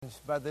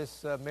challenged by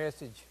this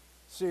message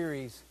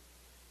series,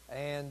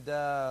 and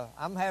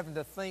I'm having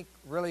to think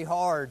really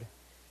hard.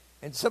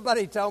 And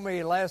somebody told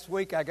me last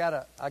week I got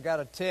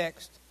a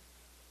text.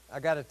 I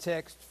got a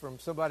text from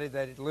somebody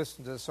that had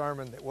listened to the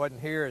sermon that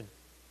wasn't here,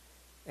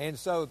 and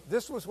so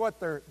this was what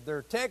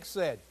their text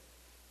said.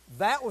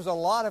 That was a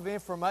lot of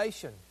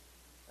information.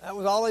 That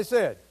was all they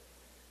said.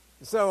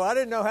 So I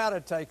didn't know how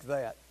to take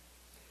that.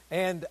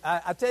 And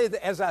I tell you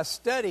that as I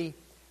study,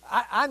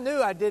 I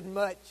knew I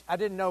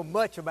didn't know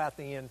much about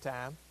the end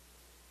time.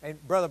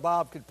 And Brother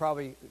Bob could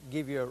probably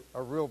give you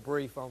a real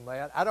brief on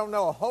that. I don't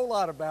know a whole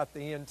lot about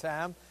the end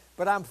time,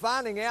 but I'm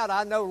finding out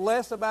I know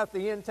less about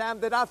the end time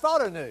than I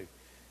thought I knew.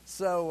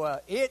 So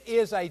it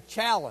is a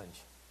challenge.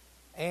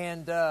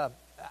 And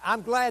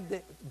I'm glad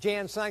that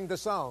Jan sang the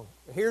song.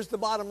 Here's the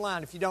bottom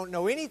line. If you don't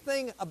know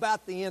anything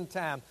about the end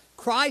time,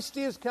 Christ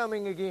is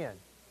coming again.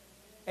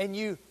 And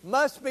you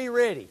must be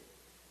ready.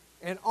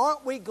 And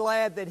aren't we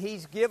glad that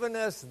He's given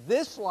us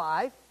this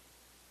life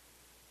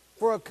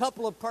for a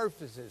couple of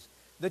purposes?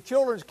 The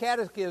Children's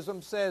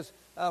Catechism says,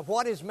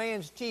 what is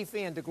man's chief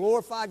end? To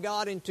glorify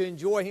God and to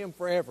enjoy Him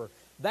forever.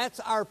 That's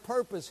our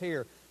purpose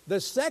here.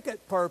 The second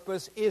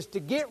purpose is to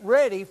get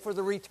ready for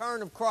the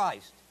return of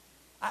Christ.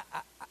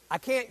 I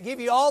can't give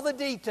you all the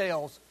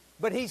details,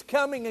 but He's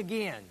coming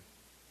again.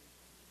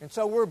 And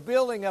so we're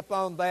building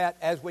upon that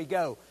as we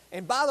go.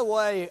 And by the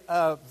way,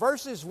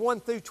 verses 1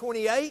 through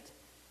 28,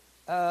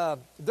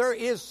 there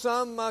is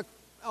some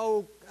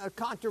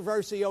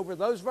controversy over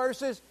those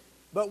verses,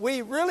 but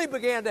we really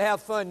began to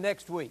have fun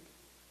next week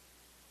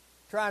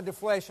trying to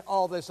flesh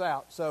all this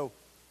out. So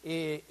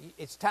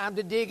it's time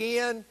to dig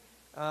in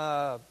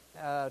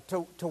to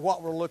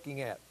what we're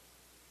looking at.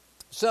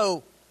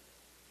 So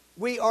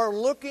we are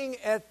looking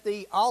at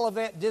the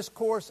Olivet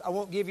Discourse. I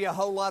won't give you a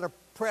whole lot of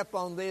prep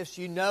on this.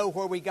 You know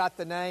where we got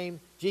the name.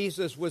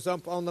 Jesus was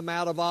up on the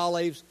Mount of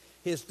Olives.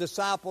 His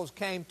disciples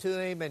came to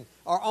Him and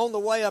are on the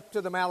way up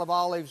to the Mount of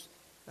Olives.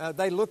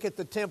 They look at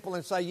the temple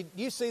and say,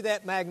 you see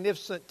that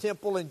magnificent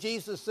temple? And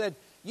Jesus said,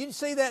 you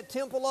see that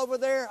temple over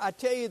there? I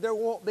tell you, there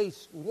won't be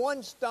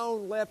one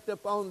stone left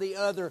upon the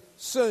other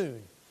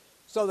soon.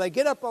 So they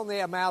get up on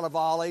the Mount of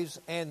Olives,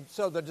 and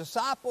so the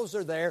disciples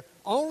are there.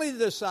 Only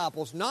the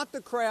disciples, not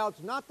the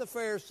crowds, not the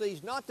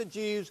Pharisees, not the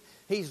Jews.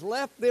 He's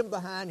left them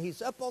behind.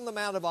 He's up on the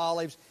Mount of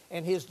Olives,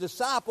 and His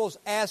disciples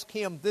ask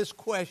Him this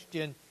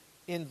question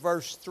in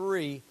verse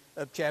 3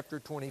 of chapter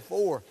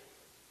 24.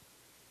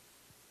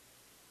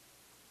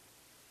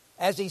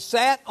 As He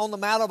sat on the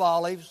Mount of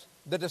Olives,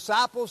 the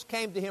disciples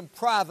came to Him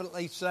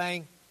privately,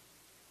 saying,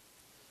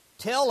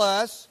 "Tell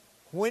us,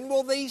 when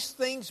will these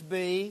things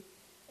be?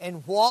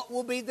 And what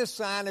will be the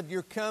sign of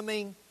your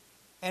coming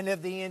and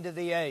of the end of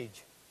the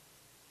age?"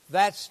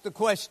 That's the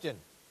question.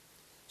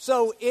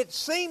 So it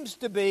seems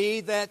to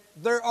be that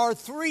there are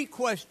three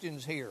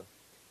questions here.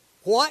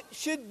 What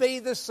should be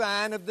the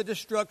sign of the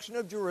destruction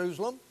of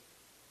Jerusalem,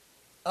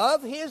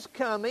 of His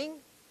coming,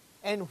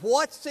 and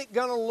what's it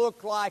going to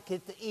look like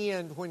at the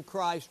end when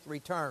Christ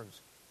returns?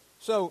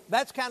 So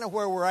that's kind of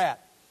where we're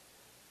at.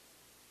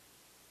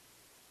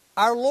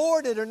 Our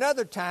Lord at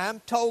another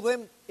time told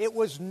them it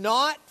was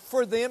not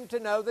for them to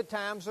know the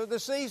times or the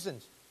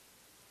seasons.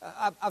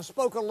 I've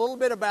spoken a little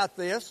bit about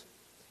this.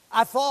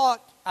 I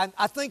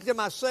think to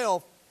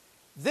myself,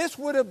 this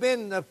would have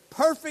been the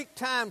perfect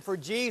time for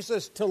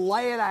Jesus to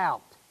lay it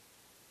out.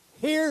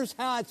 Here's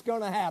how it's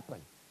going to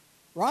happen.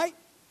 Right?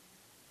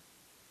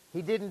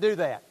 He didn't do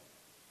that.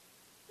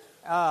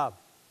 I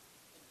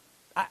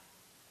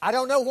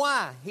don't know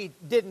why He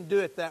didn't do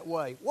it that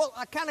way. Well,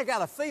 I kind of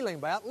got a feeling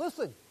about it.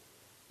 Listen,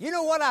 you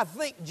know what I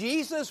think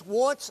Jesus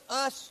wants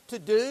us to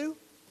do?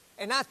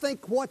 And I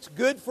think what's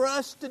good for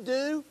us to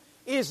do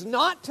is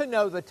not to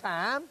know the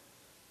time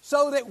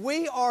so that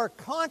we are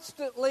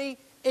constantly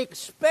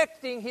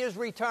expecting His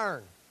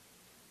return.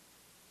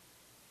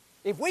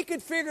 If we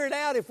could figure it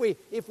out, if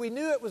we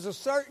knew it was a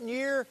certain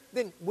year,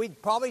 then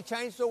we'd probably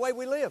change the way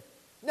we live.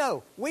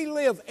 No, we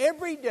live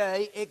every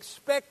day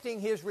expecting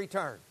His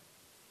return.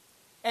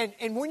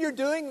 And when you're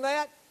doing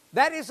that,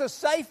 that is a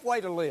safe way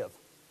to live.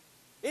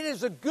 It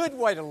is a good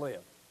way to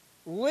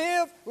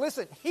live.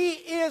 Listen, He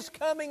is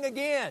coming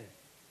again.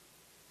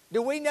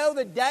 Do we know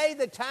the day,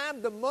 the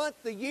time, the month,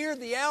 the year,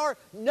 the hour?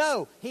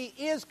 No, He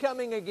is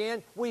coming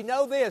again. We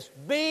know this.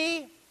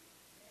 There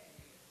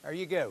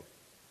you go.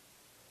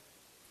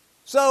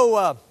 So,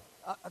 a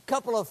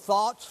couple of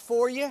thoughts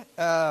for you.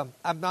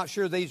 I'm not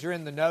sure these are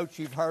in the notes.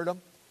 You've heard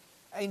them.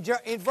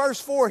 In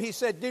verse 4, He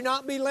said, "Do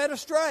not be led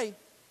astray.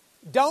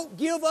 Don't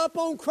give up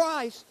on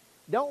Christ.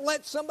 Don't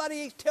let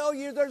somebody tell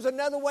you there's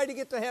another way to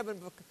get to heaven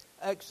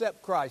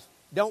except Christ.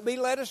 Don't be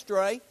led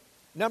astray."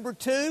 Number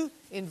 2,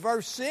 in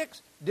verse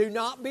 6, do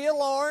not be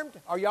alarmed.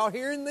 Are y'all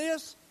hearing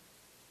this?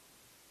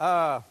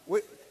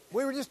 We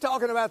were just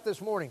talking about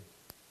this morning.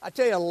 I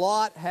tell you, a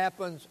lot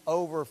happens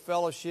over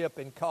fellowship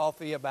and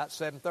coffee about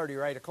 7:30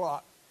 or 8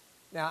 o'clock.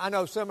 Now, I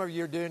know some of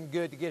you are doing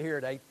good to get here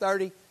at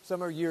 8:30.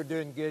 Some of you are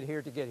doing good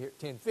here to get here at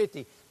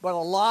 10:50. But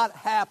a lot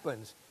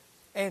happens.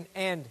 And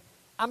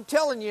I'm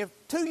telling you,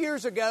 2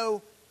 years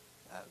ago,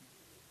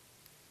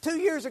 2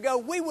 years ago,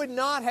 we would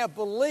not have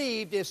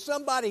believed if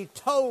somebody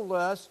told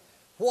us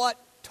what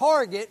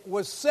Target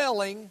was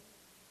selling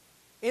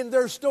in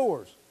their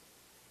stores.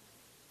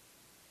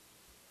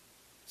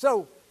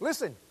 So,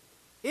 listen,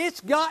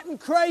 it's gotten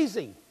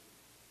crazy.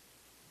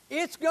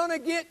 It's going to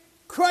get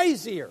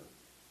crazier.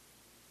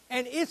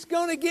 And it's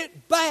going to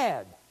get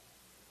bad.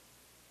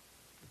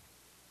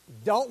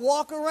 Don't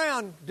walk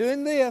around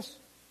doing this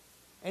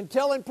and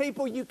telling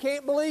people you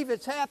can't believe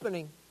it's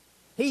happening.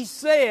 He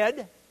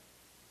said,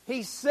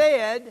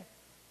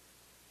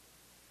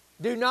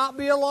 do not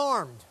be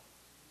alarmed.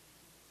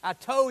 I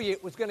told you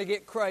it was going to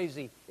get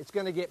crazy. It's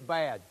going to get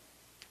bad.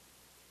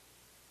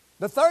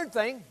 The third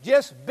thing,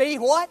 just be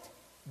what?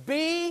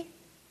 Be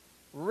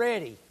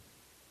ready.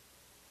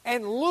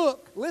 And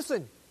look,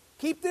 listen,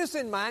 keep this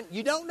in mind.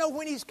 You don't know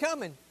when He's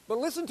coming, but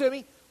listen to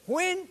me.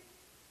 When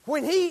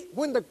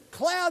the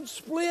clouds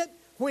split,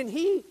 when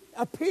He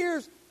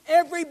appears,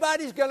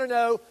 everybody's going to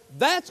know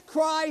that's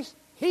Christ.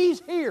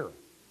 He's here.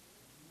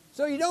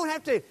 So you don't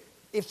have to.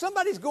 If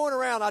somebody's going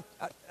around,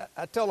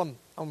 I tell them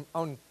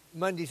on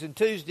Mondays and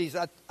Tuesdays,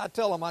 I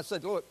tell them, I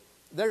said, look,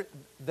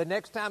 the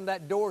next time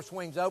that door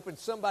swings open,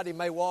 somebody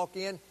may walk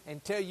in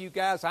and tell you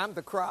guys, I'm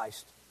the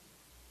Christ.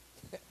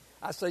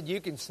 I said, you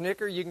can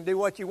snicker, you can do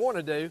what you want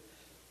to do.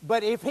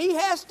 But if he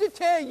has to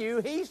tell you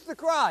he's the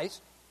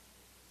Christ,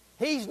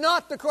 he's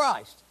not the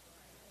Christ.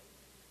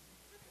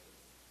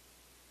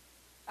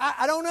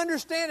 I don't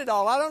understand it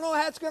all. I don't know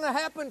how it's going to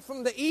happen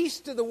from the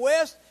east to the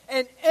west,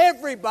 and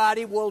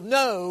everybody will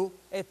know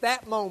at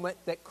that moment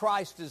that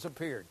Christ has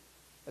appeared.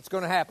 It's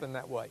going to happen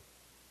that way.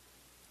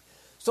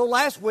 So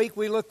last week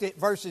we looked at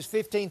verses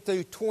 15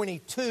 through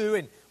 22,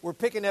 and we're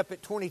picking up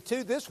at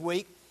 22 this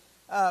week.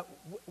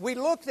 We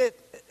looked at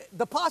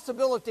the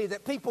possibility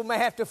that people may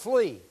have to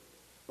flee.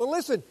 Well,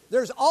 listen,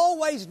 there's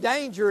always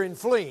danger in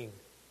fleeing.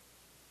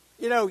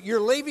 You know,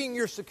 you're leaving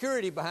your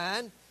security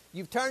behind.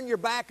 You've turned your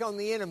back on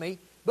the enemy.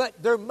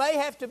 But there may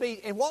have to be,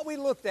 and what we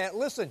looked at,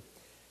 listen,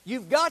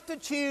 you've got to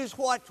choose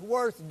what's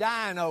worth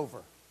dying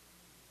over.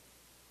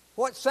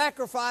 What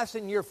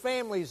sacrificing your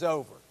family's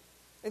over.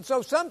 And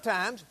so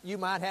sometimes you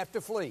might have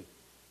to flee.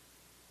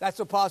 That's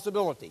a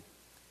possibility.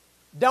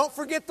 Don't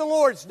forget the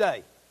Lord's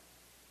Day.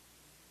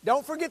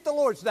 Don't forget the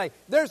Lord's Day.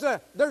 There's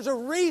a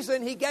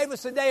reason He gave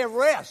us a day of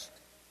rest.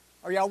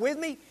 Are y'all with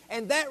me?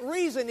 And that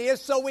reason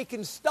is so we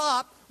can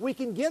stop, we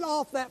can get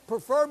off that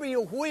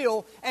proverbial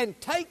wheel and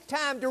take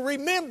time to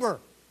remember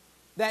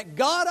that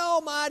God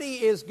Almighty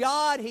is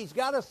God. He's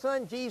got a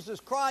Son, Jesus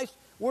Christ.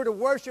 We're to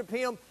worship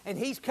Him, and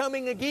He's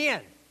coming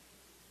again.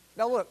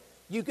 Now look,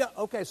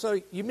 so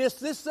you missed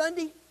this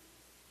Sunday,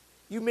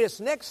 you missed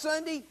next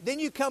Sunday, then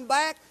you come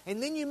back,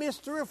 and then you miss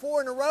 3 or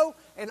 4 in a row,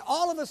 and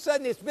all of a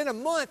sudden it's been a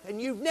month,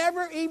 and you've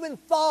never even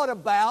thought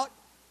about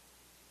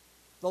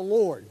the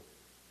Lord.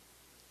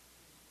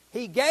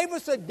 He gave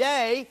us a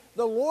day,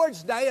 the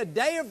Lord's Day, a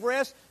day of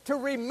rest, to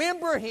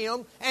remember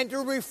Him and to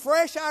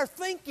refresh our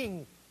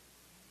thinking.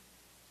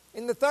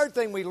 And the third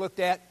thing we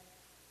looked at,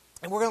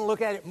 and we're going to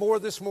look at it more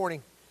this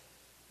morning,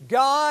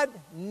 God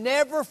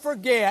never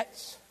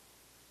forgets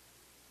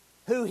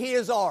who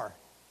His are.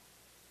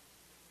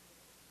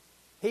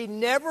 He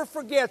never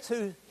forgets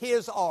who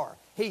His are.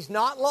 He's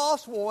not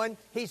lost one.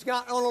 He's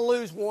not going to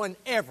lose one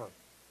ever.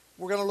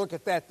 We're going to look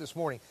at that this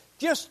morning.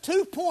 Just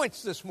 2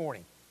 points this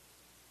morning.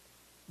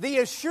 The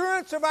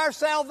assurance of our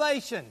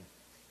salvation,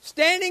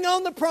 standing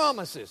on the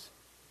promises.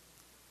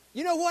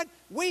 You know what?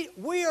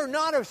 We are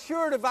not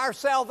assured of our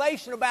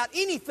salvation about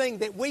anything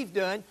that we've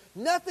done.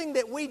 Nothing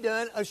that we've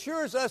done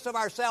assures us of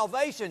our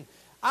salvation.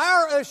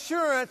 Our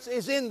assurance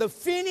is in the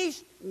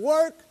finished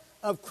work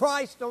of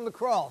Christ on the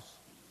cross.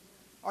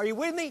 Are you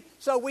with me?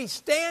 So we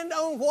stand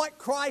on what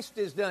Christ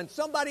has done.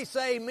 Somebody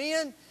say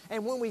amen.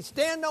 And when we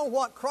stand on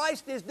what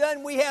Christ has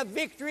done, we have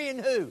victory in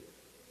who?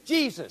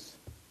 Jesus.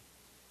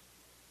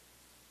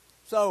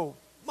 So,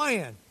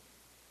 man,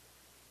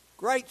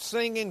 great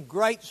singing,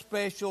 great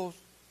specials,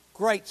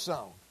 great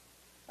song.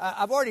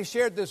 I've already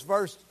shared this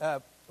verse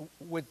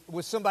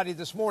with somebody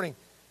this morning.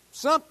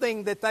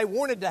 Something that they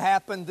wanted to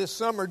happen this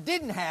summer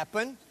didn't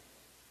happen.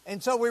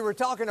 And so we were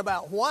talking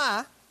about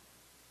why.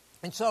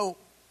 And so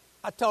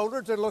I told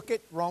her to look at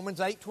Romans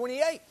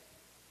 8:28.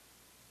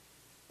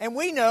 And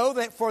we know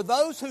that for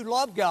those who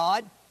love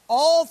God,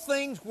 all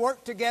things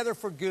work together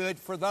for good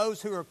for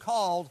those who are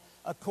called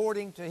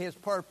according to His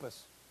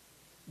purpose.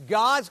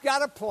 God's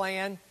got a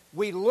plan.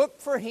 We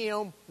look for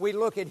Him. We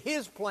look at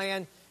His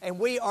plan. And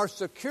we are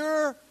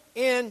secure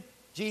in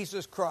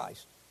Jesus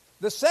Christ.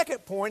 The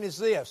second point is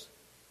this.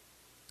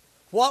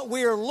 What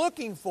we are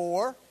looking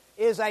for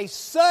is a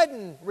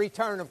sudden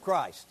return of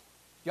Christ.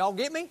 Y'all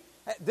get me?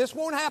 This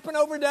won't happen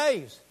over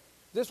days.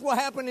 This will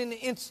happen in an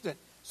instant.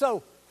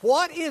 So,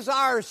 what is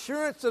our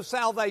assurance of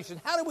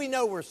salvation? How do we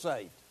know we're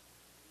saved?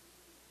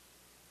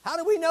 How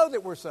do we know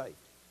that we're saved?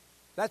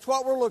 That's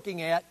what we're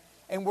looking at.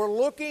 And we're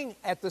looking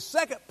at the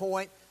second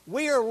point.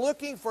 We are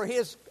looking for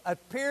His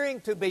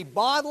appearing to be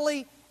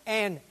bodily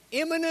and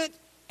imminent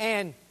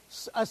and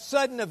a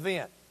sudden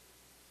event.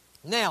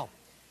 Now,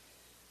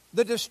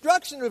 The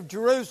destruction of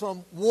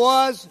Jerusalem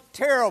was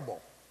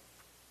terrible.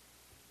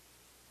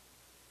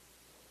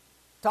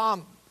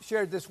 Tom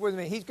shared this with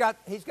me. He's got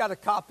a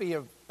copy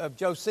of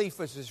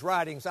Josephus'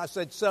 writings. I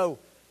said, so,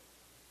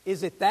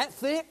 is it that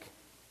thick?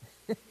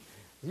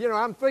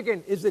 I'm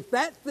thinking, is it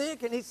that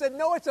thick? And he said,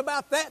 no, it's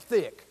about that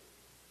thick.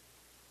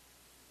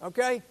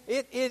 Okay?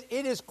 It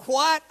is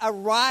quite a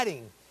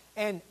writing.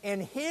 And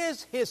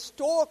his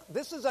historical,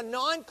 this is a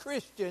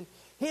non-Christian,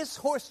 his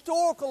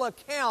historical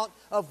account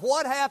of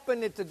what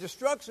happened at the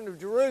destruction of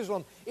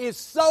Jerusalem is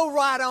so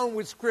right on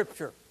with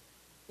Scripture.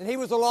 And he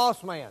was a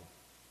lost man.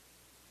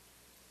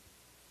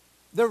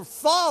 The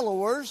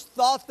followers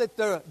thought that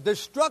the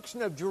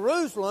destruction of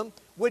Jerusalem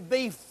would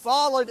be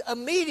followed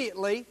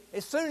immediately.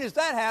 As soon as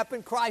that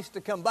happened, Christ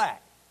to come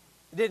back.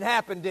 It didn't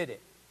happen, did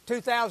it?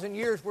 2,000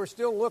 years, we're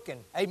still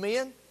looking.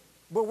 Amen?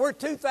 But we're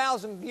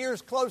 2,000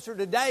 years closer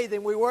today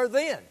than we were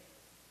then.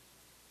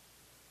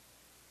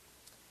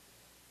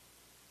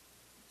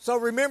 So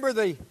remember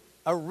the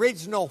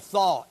original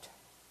thought.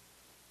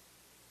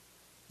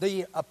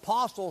 The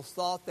apostles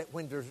thought that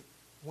when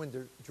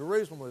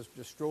Jerusalem was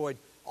destroyed,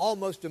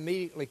 almost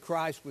immediately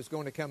Christ was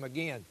going to come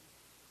again.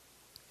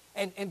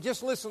 And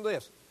just listen to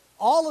this.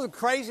 All of the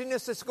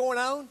craziness that's going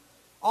on,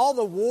 all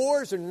the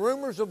wars and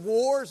rumors of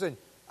wars, and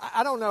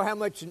I don't know how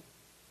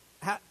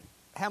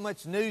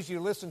much news you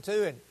listen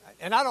to,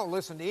 and I don't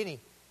listen to any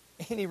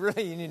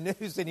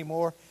news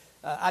anymore.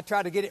 I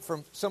try to get it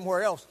from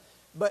somewhere else.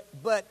 But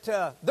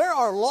there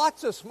are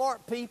lots of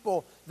smart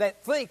people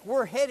that think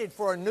we're headed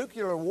for a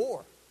nuclear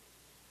war.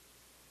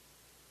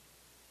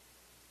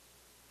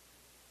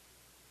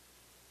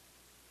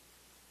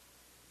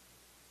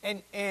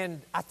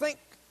 And I think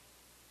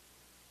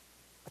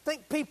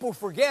people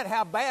forget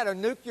how bad a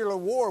nuclear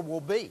war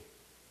will be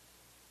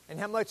and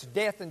how much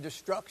death and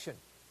destruction.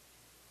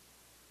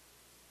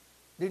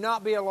 Do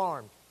not be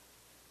alarmed.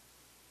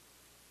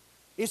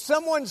 If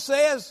someone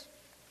says,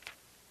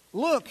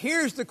 look,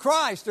 here's the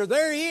Christ, or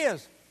there he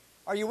is,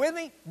 are you with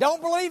me?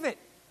 Don't believe it.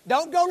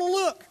 Don't go to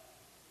look.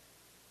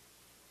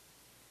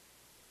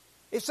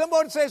 If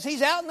someone says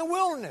he's out in the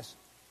wilderness,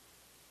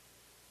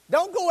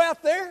 don't go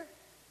out there.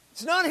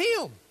 It's not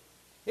him.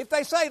 If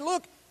they say,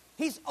 look,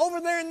 he's over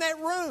there in that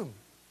room,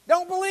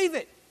 don't believe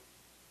it.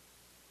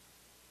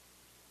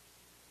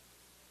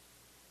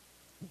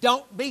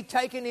 Don't be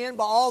taken in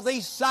by all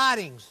these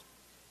sightings.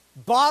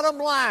 Bottom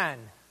line,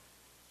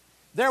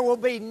 there will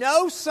be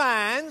no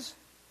signs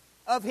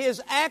of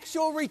his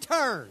actual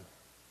return.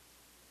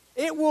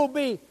 It will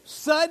be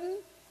sudden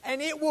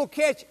and it will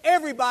catch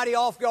everybody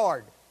off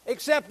guard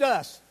except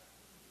us,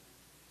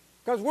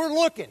 because we're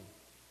looking.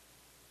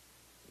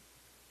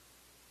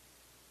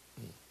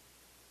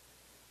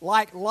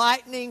 Like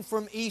lightning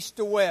from east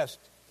to west.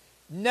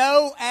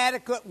 No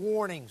adequate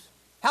warnings.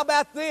 How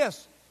about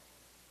this?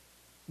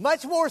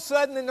 Much more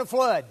sudden than the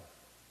flood.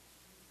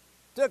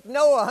 Took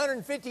Noah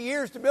 150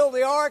 years to build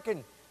the ark,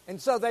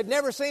 and so they'd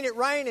never seen it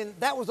rain, and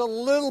that was a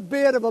little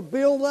bit of a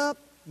build-up.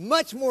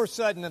 Much more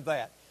sudden than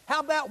that.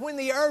 How about when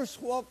the earth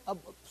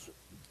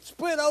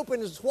split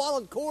open and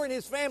swallowed Korah and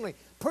his family?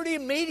 Pretty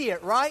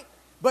immediate, right?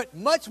 But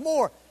much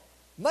more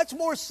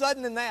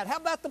sudden than that. How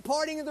about the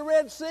parting of the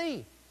Red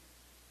Sea?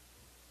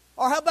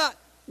 Or how about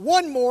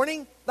one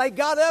morning they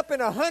got up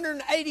and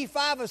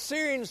 185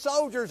 Assyrian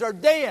soldiers are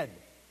dead?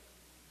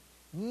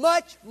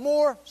 Much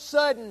more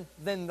sudden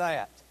than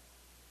that.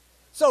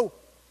 So,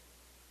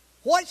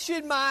 what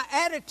should my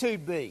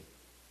attitude be?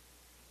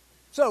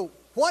 So,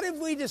 what have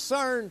we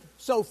discerned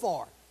so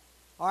far?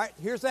 All right,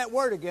 here's that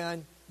word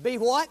again. Be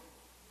what?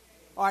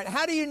 All right,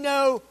 how do you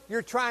know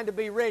you're trying to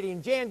be ready?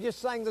 And Jan just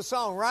sang the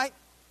song, right?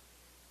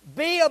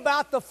 Be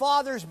about the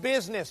Father's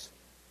business.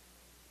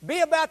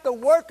 Be about the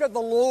work of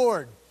the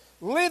Lord,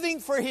 living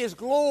for His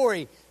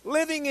glory,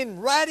 living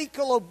in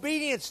radical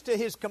obedience to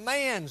His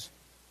commands,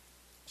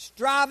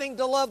 striving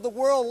to love the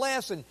world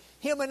less and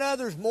Him and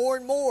others more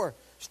and more,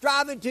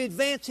 striving to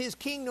advance His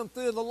kingdom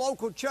through the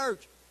local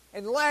church,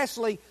 and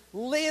lastly,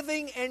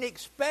 living and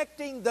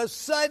expecting the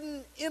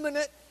sudden,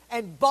 imminent,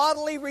 and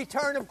bodily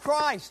return of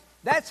Christ.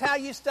 That's how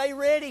you stay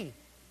ready.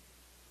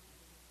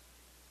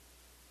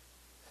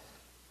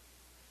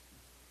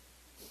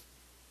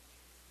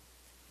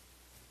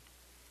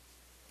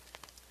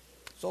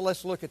 So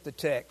let's look at the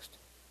text.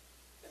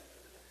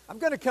 I'm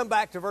going to come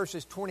back to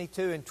verses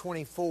 22 and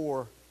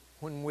 24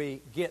 when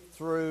we get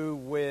through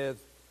with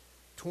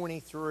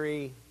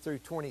 23 through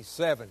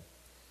 27.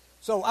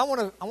 So I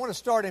want to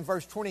start in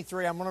verse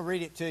 23. I'm going to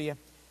read it to you.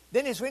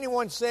 Then if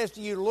anyone says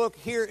to you, look,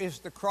 here is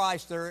the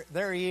Christ,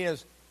 there he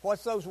is.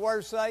 What's those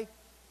words say?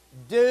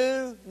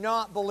 Do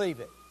not believe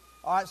it.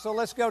 All right, so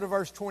let's go to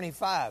verse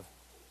 25.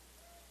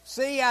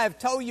 See, I have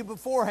told you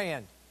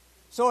beforehand.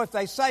 So if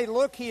they say,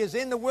 look, he is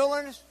in the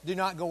wilderness, do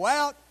not go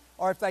out.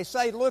 Or if they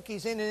say, look,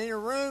 he's in the inner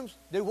rooms,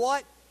 do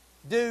what?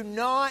 Do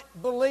not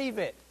believe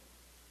it.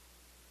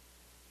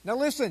 Now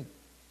listen,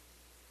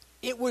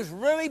 it was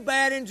really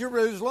bad in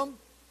Jerusalem,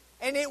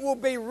 and it will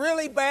be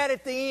really bad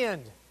at the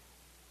end.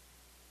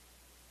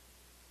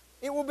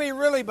 It will be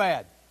really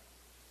bad.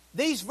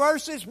 These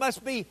verses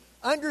must be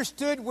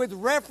understood with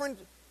reference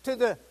to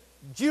the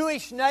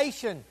Jewish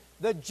nation.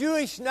 The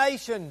Jewish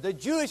nation, the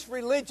Jewish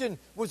religion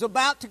was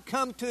about to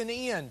come to an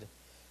end.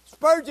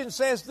 Spurgeon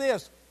says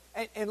this,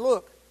 and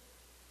look,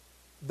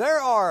 there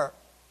are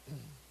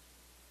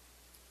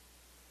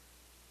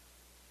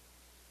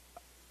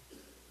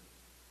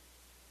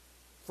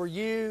for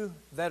you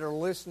that are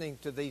listening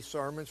to these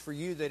sermons, for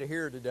you that are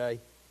here today,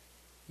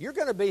 you're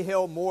going to be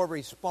held more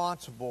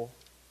responsible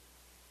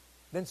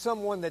than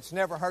someone that's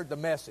never heard the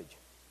message.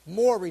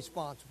 More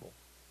responsible.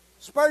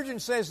 Spurgeon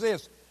says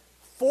this,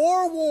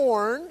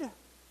 forewarned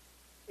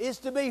is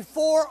to be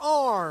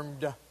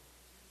forearmed.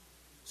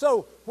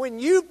 So when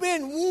you've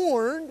been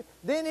warned,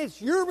 then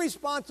it's your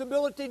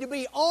responsibility to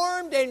be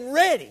armed and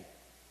ready.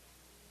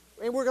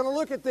 And we're going to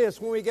look at this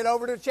when we get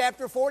over to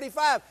chapter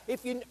 45.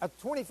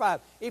 25.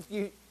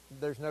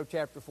 There's no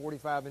chapter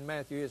 45 in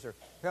Matthew, is there?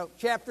 No,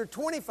 chapter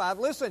 25.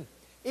 Listen,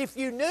 if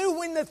you knew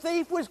when the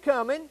thief was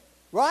coming,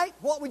 right,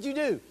 what would you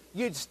do?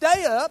 You'd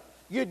stay up,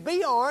 you'd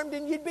be armed,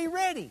 and you'd be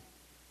ready.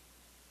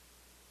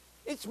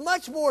 It's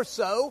much more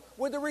so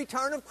with the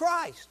return of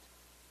Christ.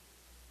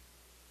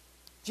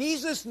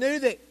 Jesus knew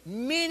that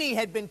many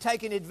had been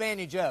taken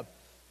advantage of.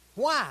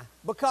 Why?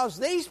 Because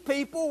these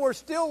people were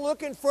still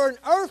looking for an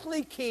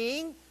earthly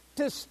king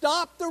to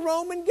stop the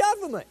Roman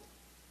government.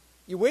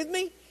 You with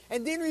me?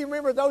 And then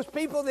remember those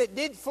people that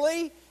did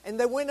flee and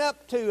they went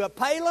up to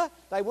Pella.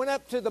 They went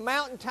up to the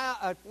mountain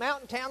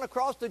town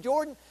across the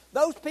Jordan.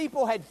 Those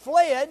people had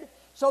fled,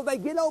 so they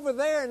get over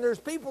there and there's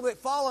people that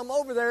follow them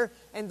over there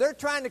and they're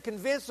trying to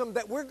convince them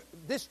that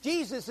this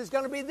Jesus is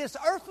going to be this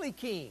earthly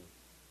king.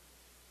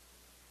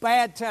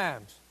 Bad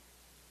times.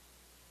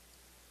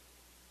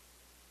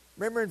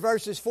 Remember in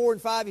verses 4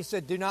 and 5 he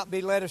said, do not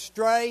be led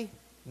astray.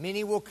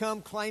 Many will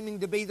come claiming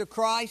to be the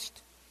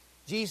Christ.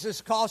 Jesus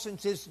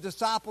cautions his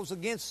disciples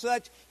against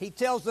such. He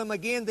tells them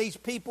again these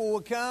people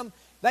will come.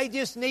 They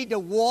just need to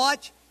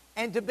watch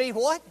and to be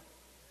what?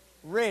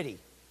 Ready.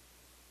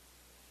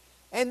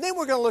 And then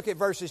we're going to look at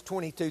verses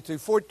 22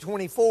 through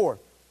 24.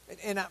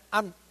 And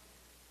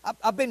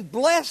I've been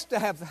blessed to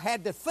have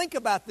had to think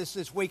about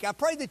this week. I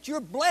pray that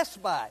you're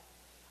blessed by it.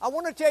 I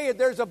want to tell you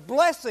there's a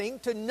blessing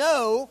to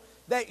know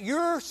that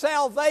your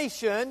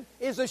salvation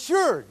is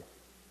assured.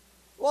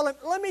 Well,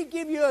 let me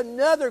give you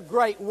another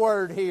great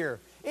word here.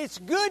 It's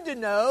good to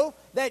know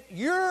that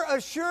your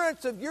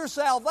assurance of your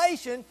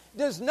salvation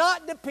does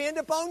not depend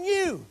upon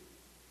you.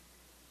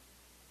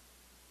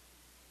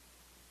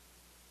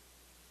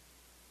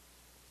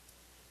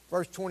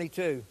 Verse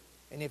 22,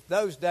 and if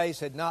those days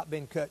had not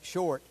been cut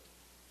short,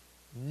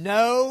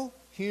 no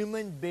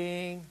human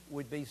being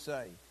would be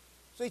saved.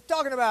 So he's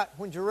talking about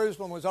when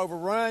Jerusalem was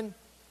overrun,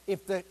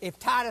 if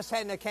Titus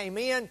hadn't came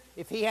in,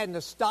 if he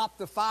hadn't stopped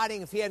the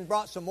fighting, if he hadn't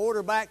brought some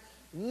order back,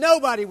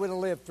 nobody would have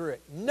lived through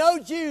it. No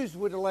Jews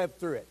would have lived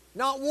through it.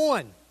 Not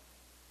one.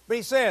 But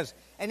he says,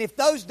 and if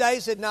those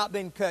days had not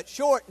been cut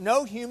short,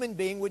 no human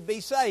being would be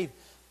saved.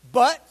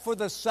 But for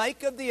the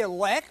sake of the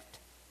elect,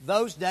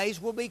 those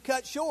days will be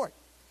cut short.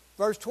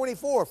 Verse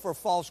 24, for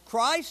false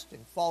Christ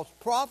and false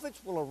prophets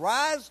will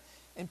arise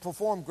and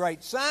perform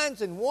great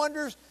signs and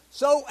wonders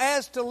so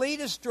as to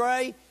lead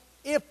astray,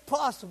 if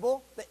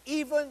possible,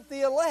 even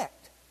the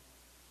elect.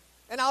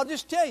 And I'll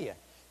just tell you,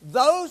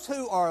 those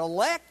who are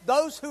elect,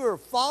 those who are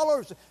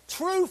followers,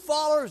 true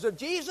followers of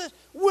Jesus,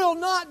 will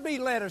not be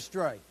led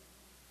astray.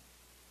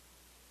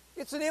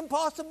 It's an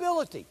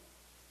impossibility.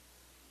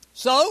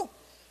 So,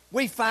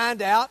 we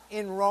find out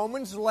in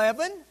Romans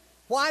 11,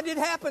 why did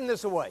it happen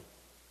this way?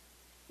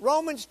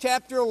 Romans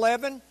chapter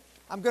 11,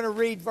 I'm going to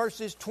read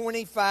verses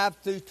 25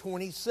 through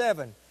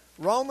 27.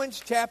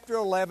 Romans chapter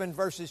 11,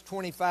 verses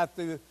 25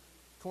 through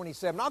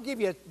 27. I'll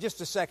give you just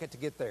a second to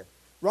get there.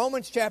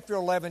 Romans chapter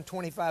 11,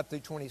 25 through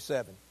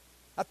 27.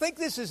 I think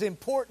this is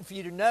important for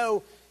you to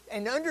know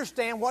and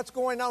understand what's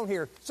going on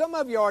here. Some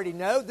of you already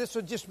know. This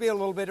will just be a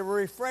little bit of a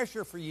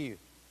refresher for you.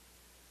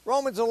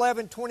 Romans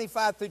 11,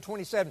 25 through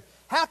 27.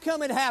 How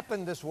come it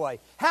happened this way?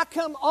 How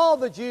come all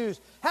the Jews,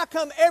 how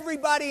come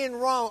everybody in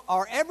Rome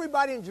or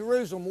everybody in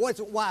Jerusalem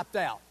wasn't wiped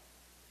out?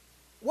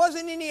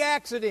 Wasn't any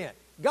accident.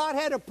 God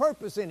had a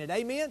purpose in it.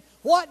 Amen?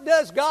 What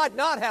does God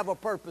not have a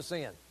purpose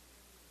in?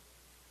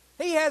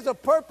 He has a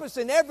purpose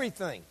in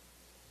everything.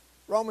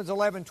 Romans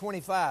 11,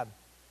 25.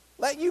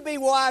 Let you be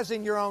wise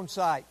in your own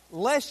sight,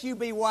 lest you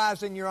be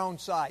wise in your own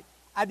sight.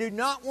 I do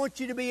not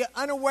want you to be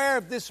unaware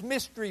of this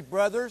mystery,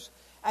 brothers.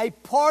 A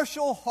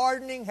partial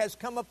hardening has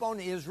come upon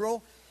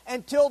Israel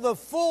until the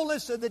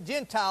fullness of the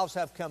Gentiles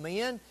have come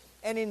in,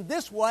 and in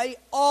this way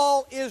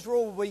all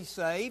Israel will be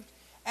saved.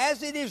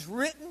 As it is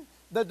written,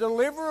 the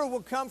deliverer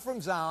will come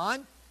from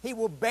Zion. He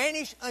will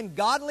banish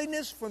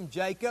ungodliness from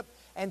Jacob,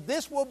 and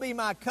this will be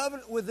my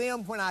covenant with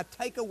them when I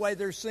take away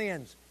their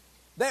sins.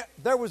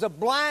 There was a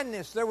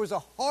blindness, there was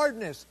a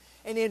hardness,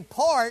 and in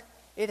part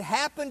it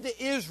happened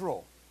to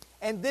Israel.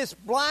 And this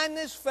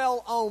blindness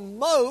fell on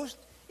most,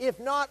 if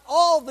not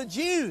all, the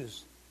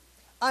Jews.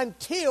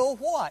 Until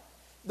what?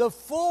 The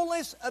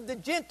fullness of the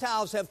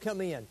Gentiles have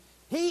come in.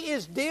 He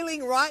is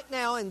dealing right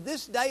now in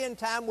this day and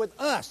time with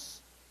us.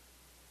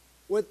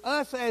 with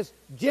us as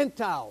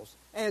Gentiles,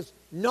 as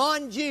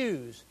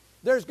non-Jews.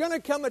 There's going to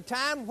come a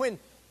time when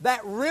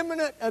that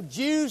remnant of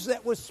Jews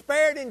that was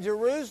spared in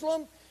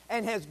Jerusalem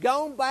and has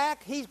gone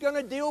back, He's going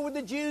to deal with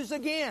the Jews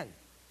again.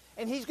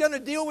 And He's going to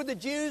deal with the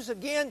Jews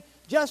again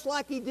just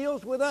like He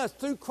deals with us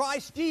through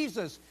Christ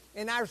Jesus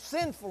and our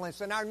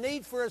sinfulness and our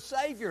need for a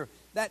Savior.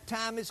 That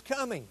time is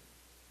coming.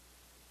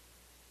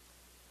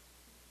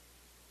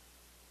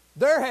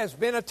 There has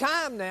been a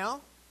time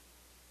now,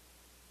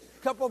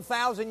 a couple of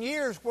thousand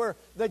years, where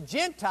the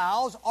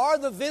Gentiles are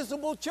the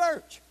visible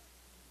church.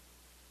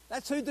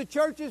 That's who the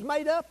church is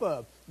made up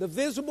of. The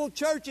visible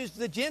church is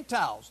the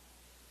Gentiles.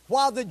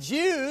 While the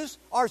Jews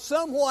are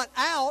somewhat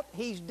out,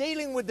 He's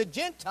dealing with the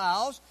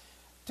Gentiles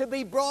to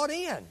be brought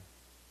in.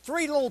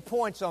 3 little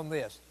points on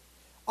this.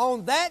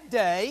 On that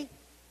day,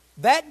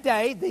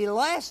 the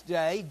last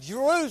day,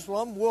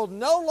 Jerusalem will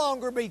no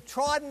longer be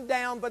trodden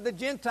down by the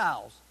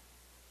Gentiles.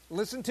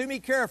 Listen to me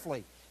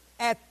carefully.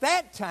 At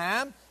that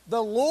time,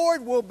 the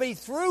Lord will be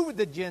through with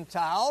the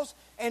Gentiles,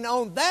 and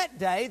on that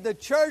day, the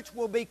church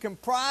will be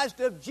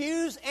comprised of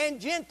Jews and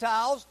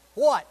Gentiles,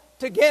 what?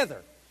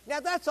 Together. Now,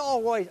 that's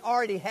always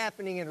already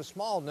happening in a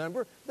small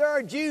number. There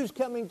are Jews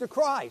coming to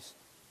Christ.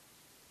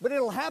 But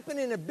it'll happen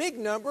in a big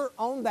number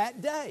on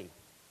that day.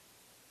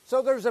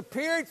 So there's a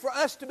period for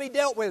us to be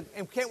dealt with.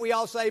 And can't we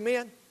all say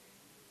amen?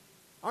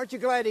 Aren't you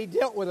glad He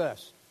dealt with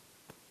us?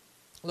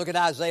 Look at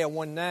Isaiah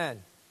 1:9.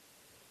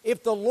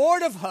 If the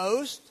Lord of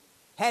hosts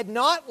had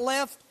not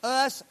left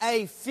us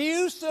a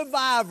few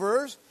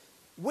survivors,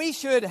 we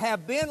should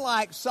have been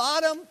like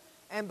Sodom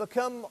and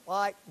become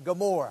like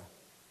Gomorrah.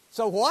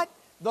 So what?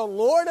 The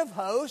Lord of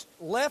hosts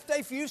left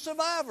a few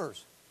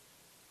survivors.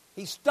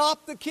 He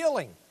stopped the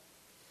killing.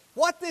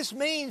 What this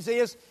means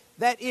is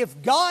that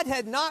if God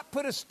had not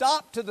put a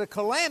stop to the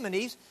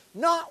calamities,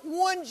 not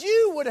one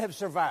Jew would have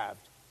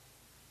survived.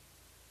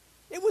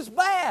 It was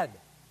bad.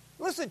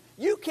 Listen,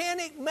 you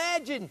can't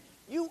imagine.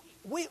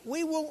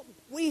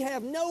 We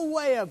have no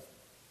way of.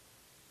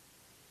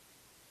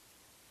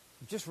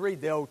 Just read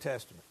the Old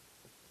Testament.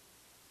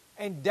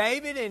 And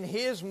David and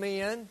his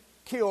men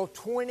killed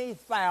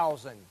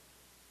 20,000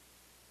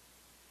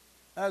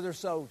 other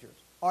soldiers.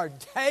 Or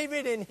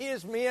David and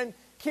his men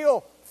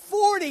killed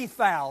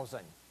 40,000.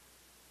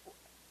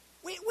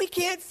 We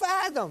can't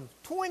fathom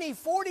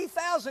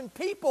 40,000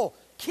 people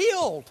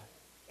killed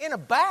in a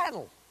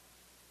battle.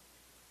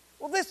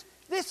 Well,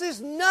 this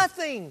is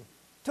nothing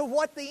to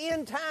what the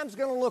end time's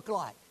going to look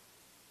like.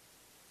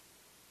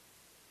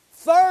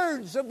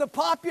 Thirds of the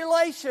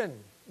population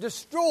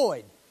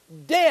destroyed.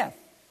 Death.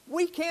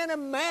 We can't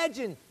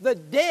imagine the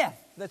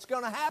death that's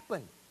going to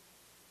happen.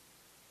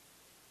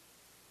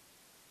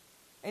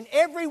 And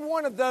every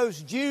one of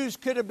those Jews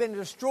could have been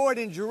destroyed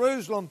in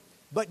Jerusalem,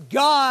 but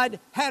God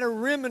had a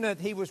remnant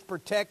He was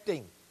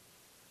protecting.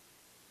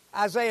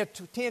 Isaiah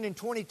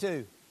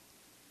 10:22.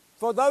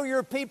 For though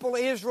your people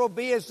Israel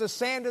be as the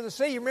sand of the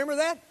sea. You remember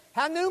that?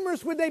 How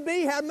numerous would they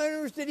be? How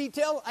numerous did He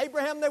tell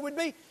Abraham they would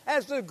be?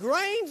 As the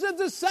grains of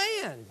the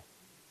sand.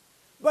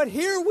 But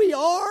here we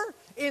are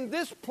in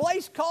this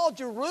place called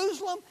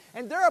Jerusalem,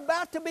 and they're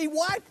about to be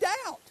wiped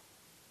out.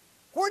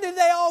 Where did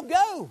they all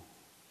go?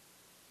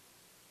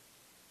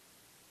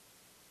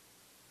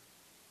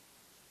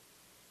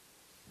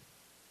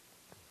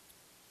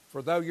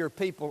 For though your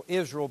people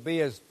Israel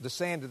be as the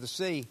sand of the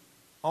sea,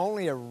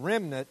 only a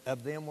remnant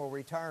of them will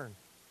return.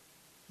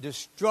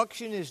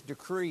 Destruction is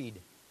decreed,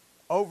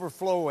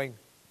 overflowing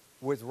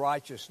with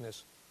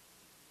righteousness.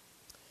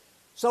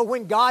 So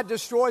when God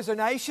destroys a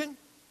nation,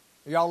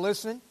 are y'all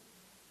listening?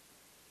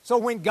 So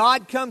when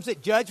God comes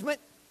at judgment,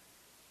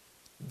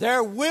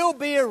 there will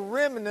be a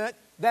remnant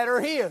that are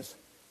His.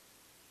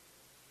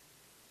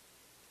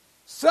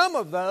 Some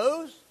of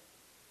those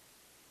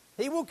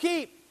He will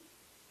keep.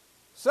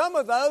 Some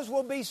of those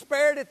will be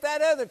spared at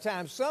that other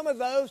time. Some of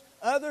those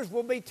others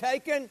will be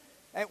taken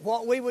at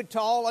what we would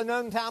call an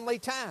untimely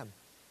time.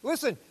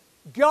 Listen,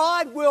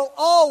 God will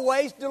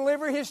always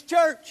deliver His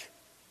church.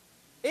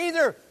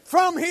 Either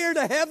from here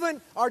to heaven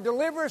or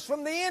deliver us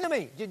from the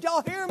enemy. Did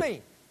y'all hear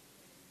me?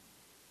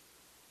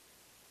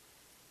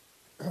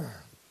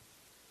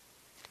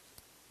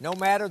 No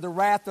matter the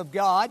wrath of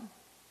God,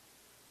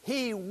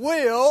 He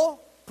will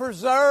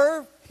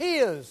preserve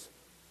His.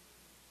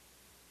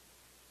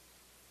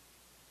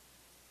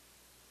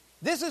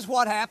 This is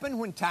what happened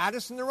when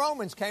Titus and the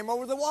Romans came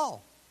over the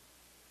wall.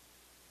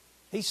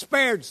 He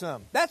spared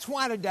some. That's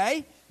why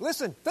today,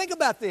 listen, think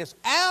about this.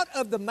 Out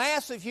of the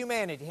mass of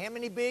humanity, how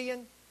many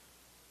billion?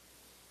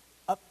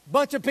 A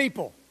bunch of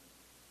people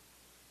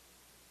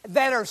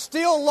that are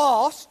still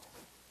lost.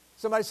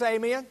 Somebody say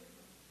amen.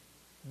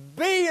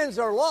 Billions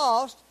are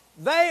lost.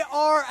 They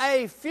are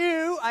a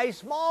few, a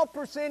small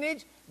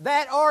percentage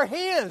that are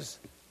His.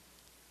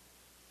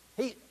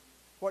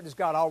 What does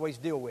God always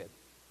deal with?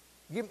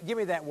 Give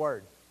me that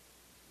word.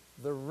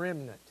 The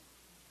remnant.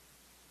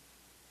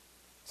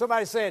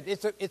 Somebody said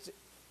it's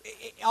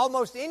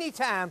almost any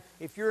time,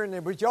 if you're in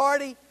the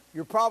majority,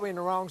 you're probably in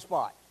the wrong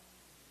spot.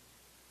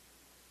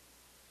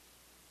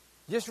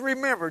 Just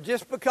remember,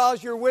 just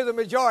because you're with a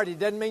majority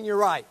doesn't mean you're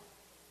right.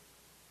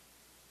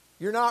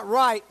 You're not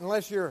right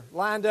unless you're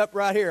lined up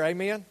right here.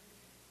 Amen?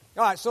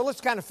 All right, so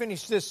let's kind of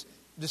finish this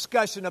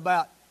discussion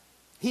about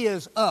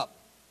His up.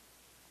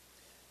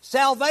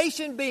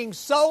 Salvation being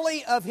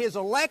solely of His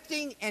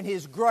electing and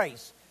His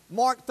grace.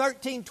 Mark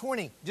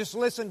 13:20. Just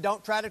listen,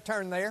 don't try to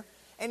turn there.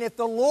 And if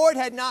the Lord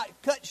had not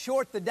cut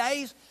short the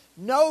days,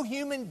 no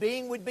human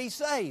being would be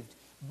saved.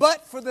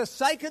 But for the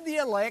sake of the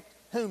elect,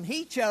 whom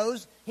He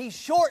chose, He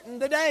shortened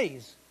the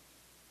days.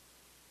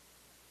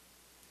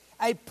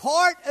 A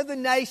part of the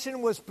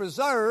nation was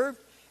preserved,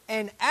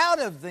 and out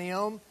of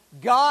them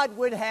God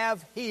would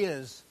have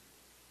His,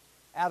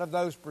 out of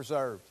those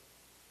preserved.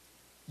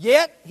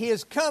 Yet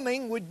His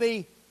coming would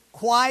be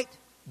quite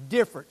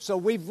different. So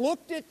we've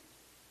looked at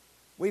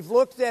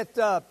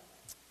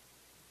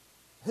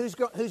who's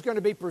going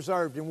to be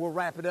preserved, and we'll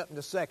wrap it up in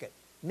a second.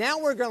 Now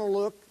we're going to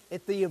look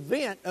at the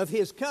event of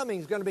His coming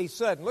is going to be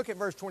sudden. Look at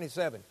verse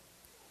 27.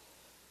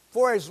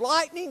 For as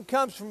lightning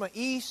comes from the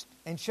east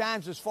and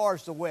shines as far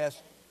as the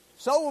west,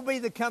 so will be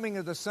the coming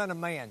of the Son of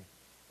Man.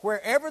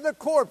 Wherever the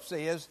corpse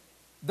is,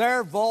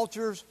 there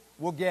vultures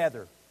will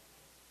gather.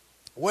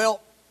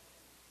 Well,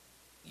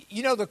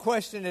 you know the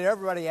question that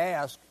everybody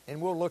asks,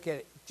 and we'll look at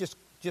it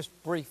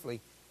just briefly.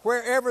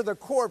 Wherever the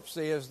corpse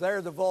is,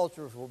 there the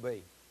vultures will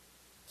be.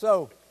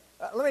 So,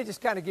 let me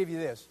just kind of give you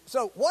this.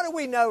 So, what do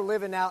we know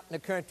living out in the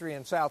country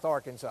in South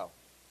Arkansas?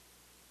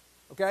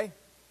 Okay?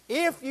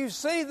 If you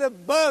see the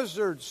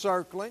buzzards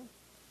circling,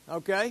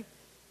 okay,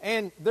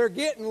 and they're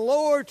getting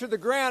lower to the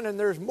ground and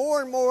there's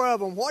more and more of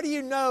them, what do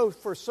you know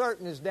for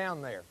certain is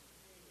down there?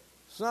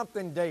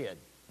 Something dead.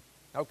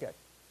 Okay.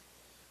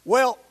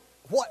 Well,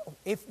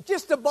 if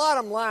just the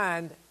bottom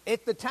line,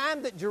 at the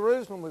time that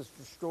Jerusalem was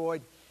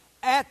destroyed,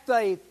 at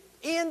the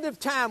end of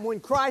time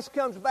when Christ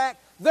comes back,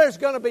 there's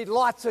going to be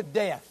lots of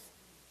death.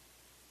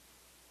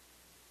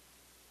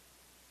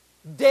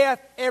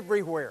 Death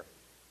everywhere.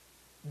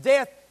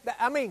 Death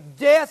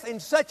in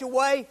such a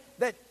way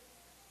that,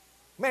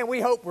 man, we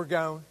hope we're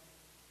gone.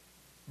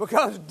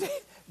 Because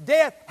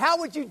death, how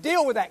would you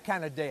deal with that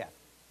kind of death?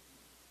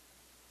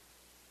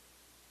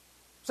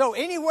 So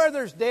anywhere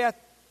there's death,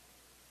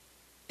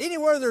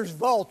 anywhere there's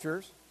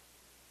vultures,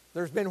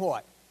 there's been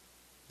what?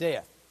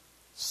 Death.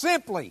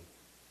 Simply,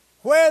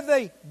 where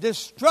the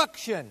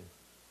destruction,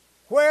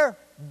 where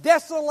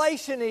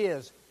desolation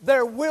is,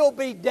 there will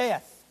be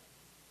death.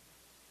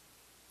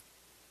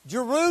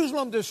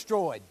 Jerusalem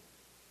destroyed.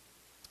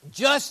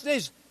 Just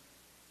as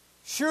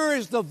sure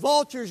as the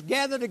vultures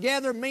gather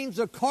together means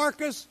a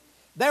carcass,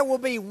 there will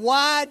be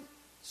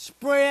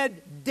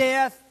widespread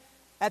death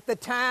at the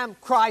time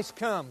Christ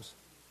comes.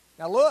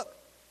 Now look,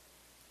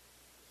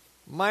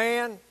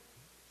 man,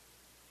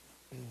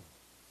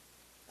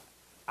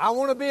 I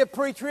want to be a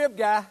pre-trib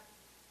guy.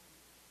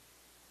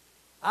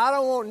 I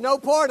don't want no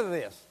part of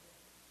this.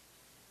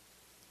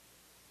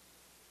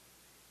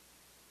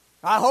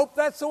 I hope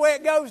that's the way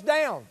it goes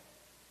down.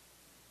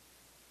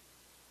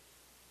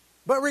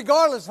 But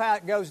regardless of how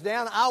it goes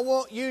down, I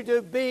want you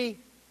to be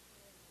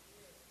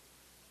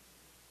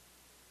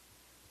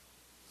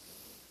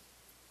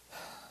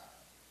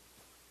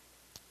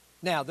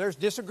now, there's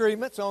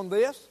disagreements on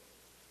this,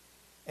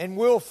 and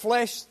we'll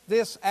flesh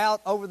this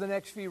out over the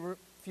next few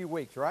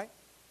weeks, right?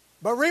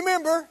 But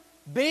remember,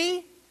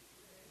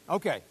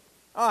 okay.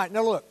 All right,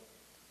 now look.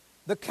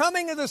 The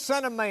coming of the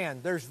Son of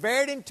Man, there's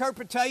varied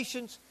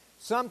interpretations.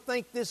 Some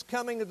think this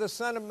coming of the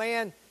Son of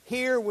Man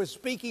here was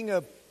speaking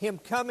of Him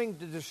coming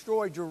to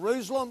destroy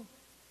Jerusalem.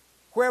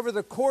 Wherever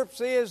the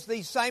corpse is,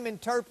 these same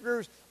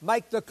interpreters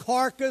make the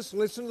carcass,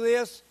 listen to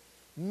this,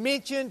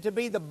 mentioned to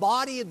be the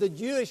body of the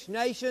Jewish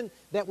nation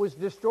that was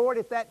destroyed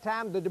at that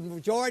time. The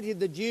majority of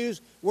the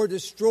Jews were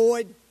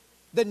destroyed.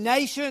 The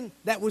nation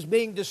that was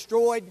being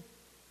destroyed.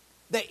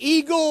 The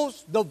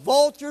eagles, the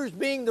vultures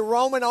being the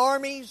Roman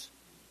armies.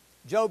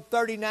 Job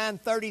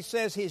 39:30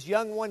 says, His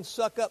young ones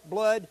suck up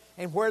blood,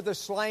 and where the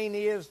slain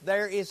is,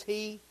 there is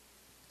He.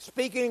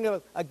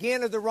 Speaking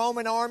again of the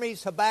Roman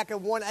armies,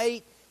 Habakkuk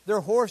 1:8, their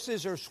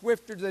horses are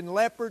swifter than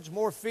leopards,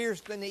 more fierce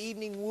than the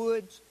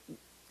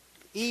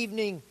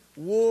evening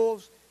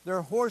wolves.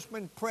 Their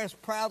horsemen press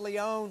proudly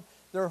on.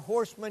 Their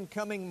horsemen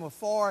coming from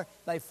afar,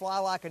 they fly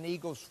like an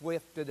eagle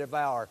swift to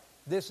devour.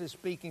 This is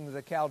speaking of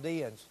the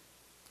Chaldeans.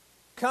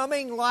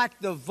 Coming like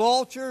the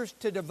vultures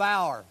to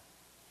devour.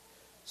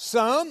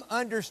 Some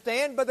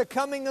understand by the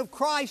coming of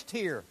Christ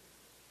here.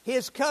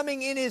 His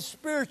coming in His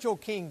spiritual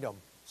kingdom.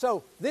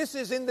 So this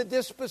is in the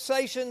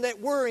dispensation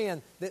that we're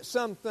in, that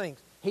some think.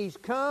 He's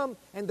come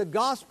and the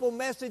gospel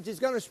message is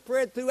going to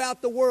spread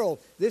throughout the world.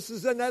 This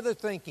is another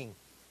thinking.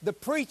 The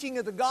preaching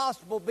of the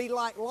gospel be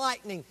like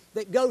lightning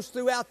that goes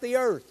throughout the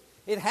earth.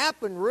 It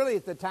happened really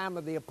at the time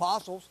of the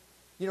apostles.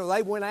 You know,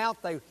 they went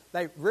out,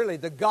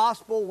 the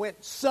gospel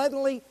went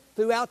suddenly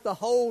throughout the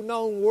whole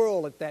known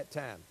world at that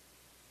time.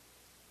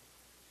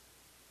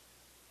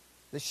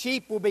 The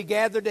sheep will be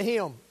gathered to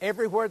Him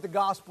everywhere the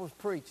gospel is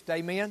preached.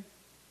 Amen?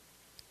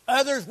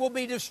 Others will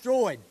be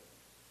destroyed.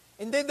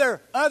 And then there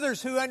are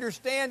others who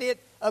understand it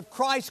of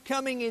Christ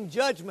coming in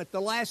judgment the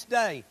last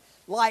day.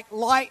 Like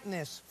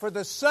lightness for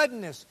the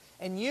suddenness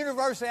and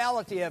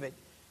universality of it.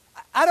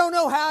 I don't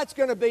know how it's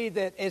going to be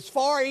that as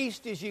far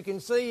east as you can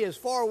see, as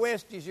far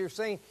west as you're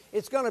seeing,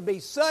 it's going to be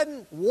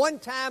sudden, one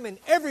time, and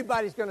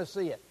everybody's going to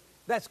see it.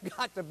 That's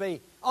got to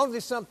be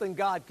only something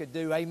God could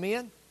do.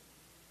 Amen?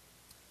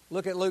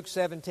 Look at Luke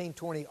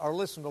 17:20, or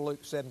listen to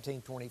Luke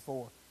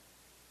 17:24.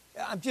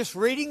 I'm just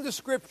reading the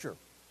Scripture.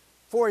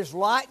 For as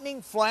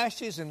lightning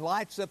flashes and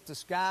lights up the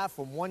sky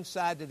from one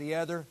side to the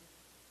other,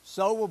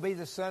 so will be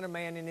the Son of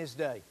Man in His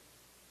day.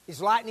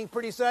 Is lightning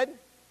pretty sudden?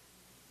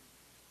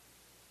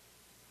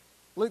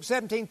 Luke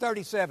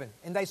 17:37.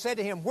 And they said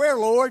to Him, Where,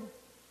 Lord?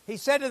 He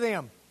said to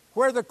them,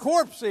 Where the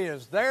corpse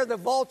is, there the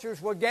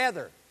vultures will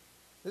gather.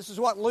 This is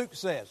what Luke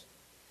says.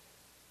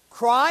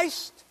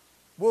 Christ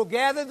will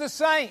gather the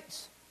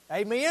saints.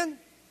 Amen?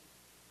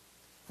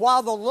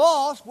 While the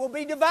lost will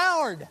be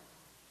devoured.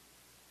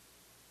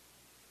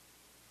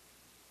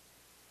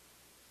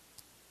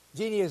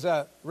 Jeannie is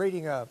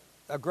reading a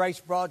grace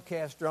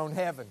broadcaster on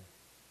heaven.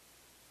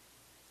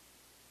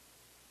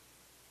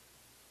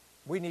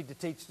 We need to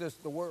teach this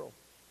to the world.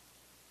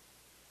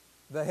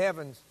 The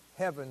heavens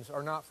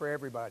are not for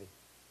everybody.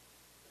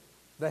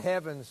 The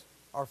heavens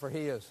are for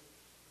His.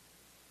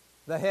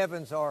 The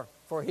heavens are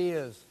for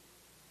His,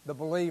 the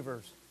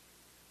believers,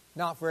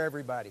 not for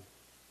everybody.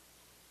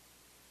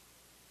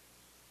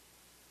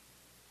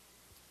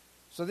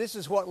 So this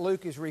is what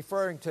Luke is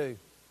referring to.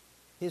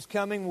 His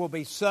coming will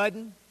be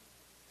sudden,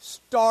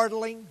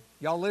 startling,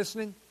 y'all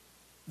listening?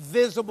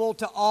 Visible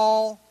to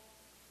all.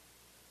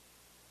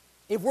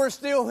 If we're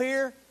still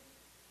here,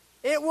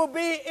 it will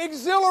be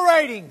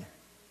exhilarating.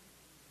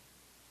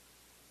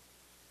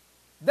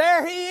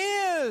 There He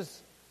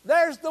is.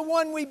 There's the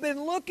one we've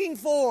been looking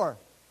for.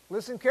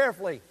 Listen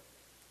carefully.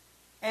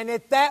 And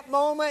at that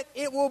moment,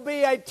 it will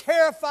be a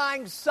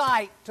terrifying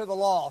sight to the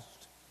lost.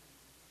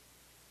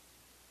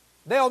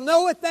 They'll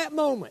know at that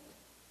moment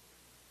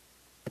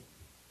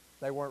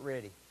they weren't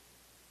ready.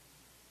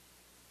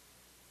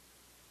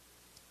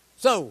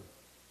 So,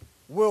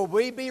 will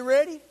we be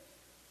ready?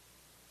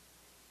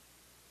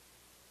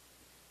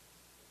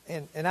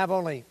 And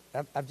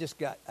I've just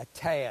got a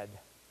tad,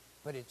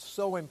 but it's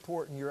so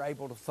important you're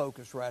able to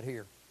focus right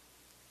here.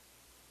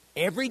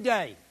 Every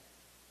day,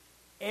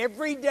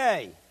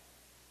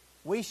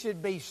 we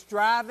should be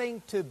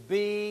striving to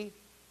be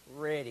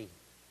ready.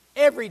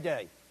 Every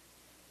day.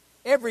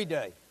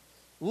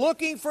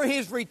 Looking for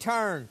His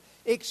return,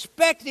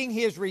 expecting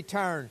His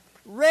return,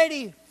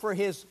 ready for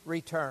His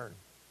return.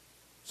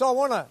 So I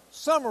want to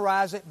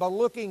summarize it by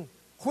looking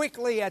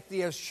quickly at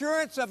the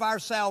assurance of our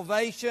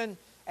salvation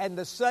and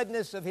the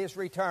suddenness of His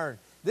return.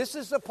 This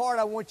is the part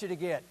I want you to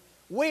get.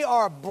 We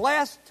are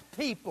blessed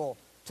people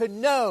to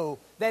know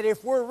that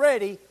if we're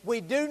ready,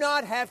 we do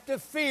not have to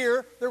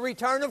fear the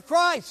return of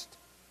Christ.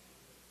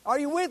 Are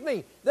you with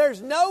me?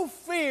 There's no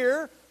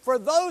fear for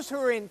those who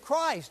are in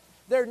Christ.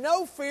 There's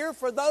no fear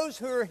for those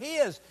who are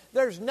His.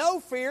 There's no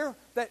fear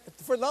that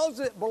for those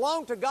that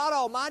belong to God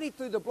Almighty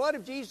through the blood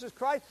of Jesus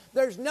Christ.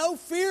 There's no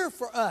fear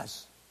for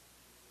us.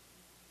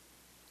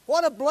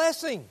 What a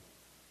blessing.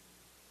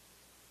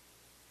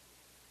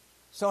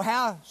 So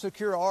how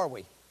secure are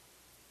we?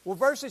 Well,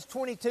 verses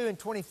 22 and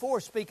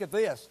 24 speak of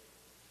this.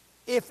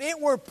 If it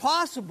were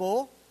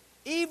possible,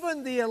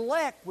 even the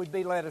elect would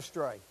be led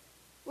astray.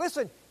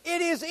 Listen,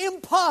 it is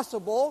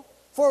impossible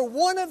for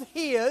one of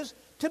His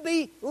to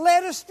be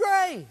led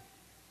astray.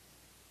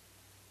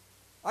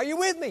 Are you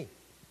with me?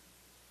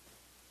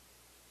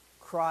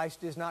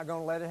 Christ is not going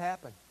to let it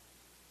happen.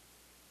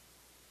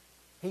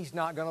 He's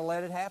not going to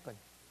let it happen.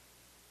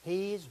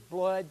 His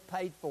blood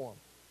paid for him.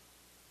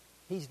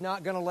 He's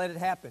not going to let it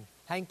happen.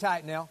 Hang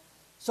tight now.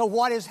 So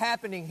what is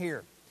happening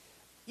here?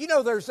 You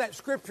know, there's that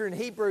scripture in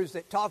Hebrews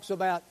that talks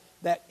about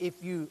that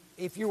if you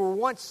were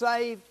once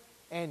saved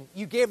and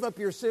you give up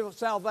your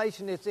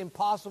salvation, it's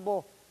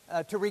impossible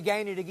to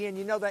regain it again.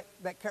 You know that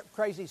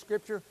crazy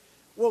scripture?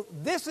 Well,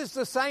 this is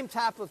the same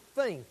type of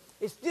thing.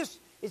 It's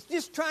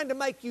just trying to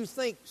make you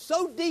think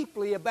so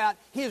deeply about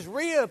His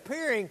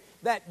reappearing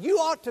that you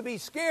ought to be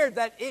scared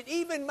that it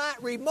even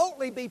might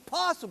remotely be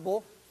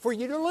possible for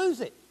you to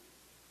lose it.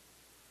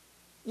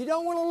 You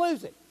don't want to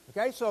lose it.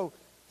 Okay, so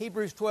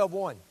Hebrews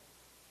 12:1.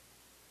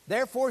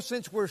 Therefore,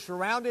 since we're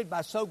surrounded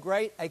by so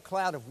great a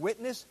cloud of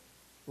witness,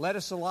 let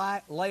us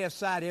lay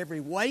aside every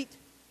weight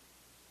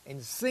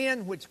and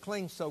sin which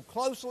clings so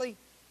closely,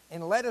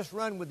 and let us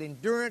run with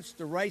endurance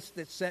the race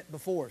that's set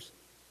before us.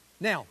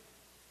 Now,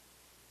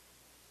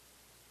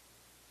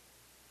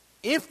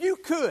 if you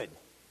could,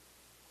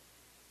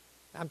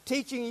 I'm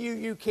teaching you,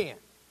 you can't,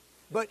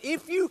 but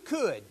if you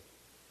could,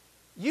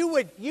 you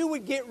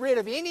would get rid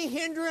of any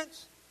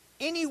hindrance,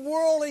 any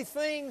worldly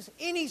things,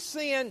 any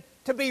sin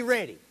to be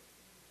ready.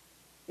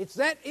 It's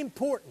that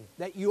important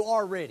that you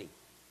are ready.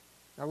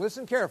 Now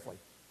listen carefully.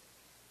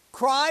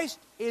 Christ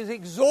is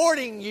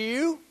exhorting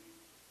you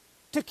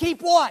to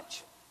keep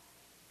watch.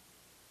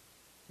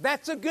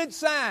 That's a good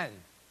sign.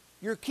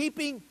 You're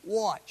keeping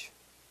watch.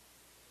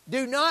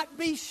 Do not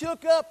be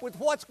shook up with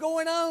what's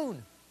going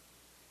on.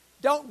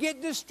 Don't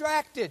get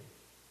distracted.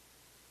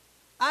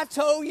 I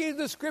told you,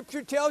 the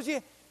scripture tells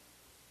you,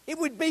 it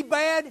would be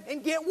bad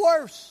and get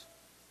worse.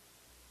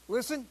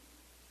 listen,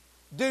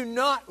 do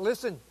not,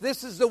 listen,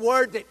 this is the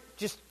word that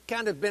just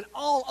kind of been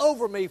all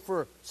over me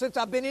since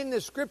I've been in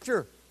this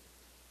Scripture.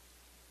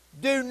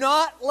 Do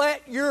not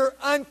let your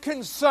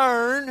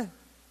unconcern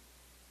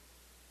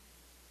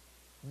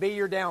be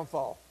your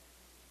downfall.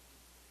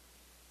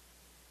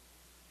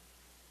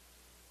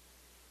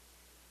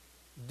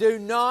 Do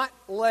not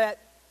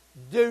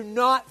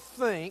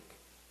think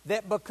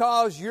that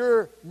because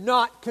you're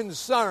not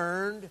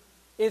concerned,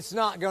 it's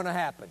not going to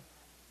happen.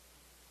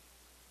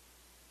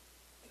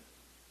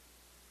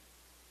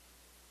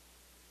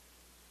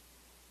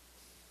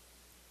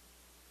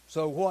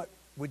 So what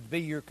would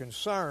be your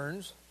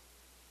concerns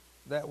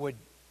that would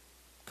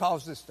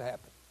cause this to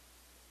happen?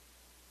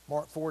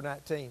 Mark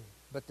 4:19.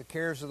 But the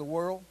cares of the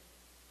world,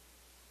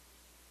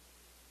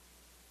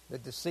 the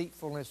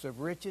deceitfulness of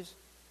riches,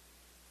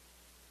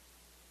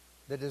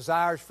 the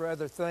desires for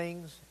other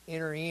things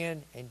enter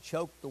in and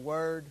choke the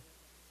word,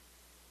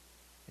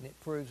 and it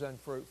proves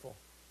unfruitful.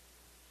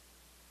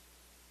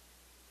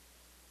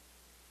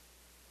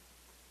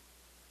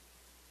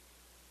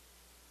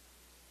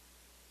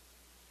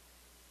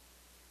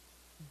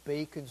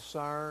 Be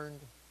concerned.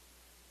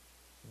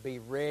 Be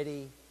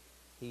ready.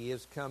 He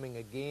is coming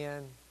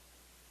again.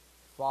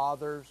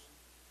 Fathers,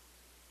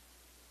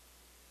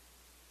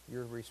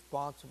 you're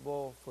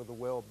responsible for the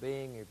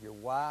well-being of your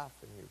wife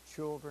and your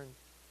children.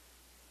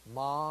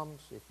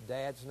 Moms, if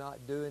Dad's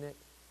not doing it,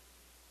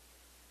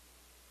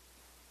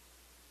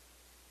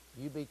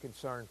 you be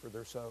concerned for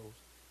their souls.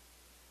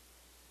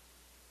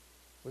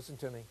 Listen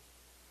to me.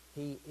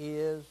 He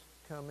is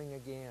coming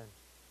again.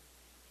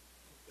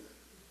 I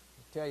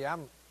tell you,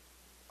 I'm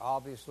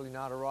obviously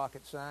not a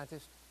rocket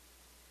scientist.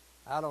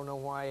 I don't know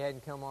why he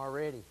hadn't come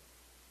already.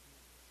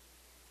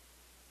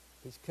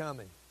 He's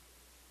coming.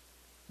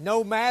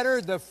 No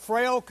matter the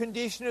frail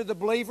condition of the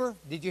believer,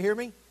 did you hear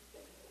me?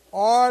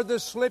 Or the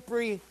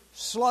slippery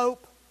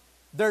slope,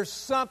 there's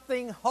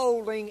something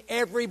holding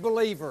every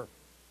believer.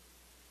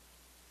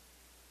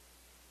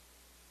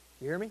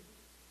 You hear me?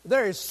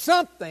 There is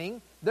somebody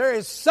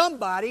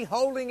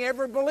holding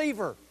every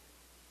believer.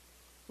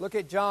 Look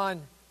at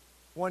John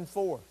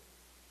 1:4.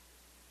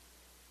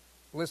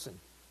 Listen.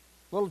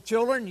 Little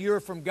children, you are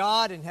from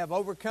God and have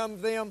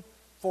overcome them,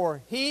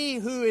 for he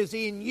who is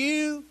in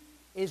you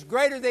is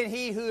greater than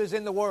he who is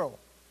in the world.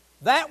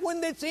 That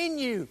one that's in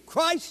you,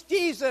 Christ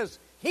Jesus,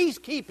 He's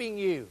keeping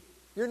you.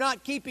 You're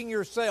not keeping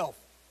yourself.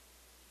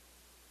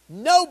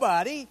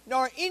 Nobody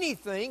nor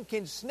anything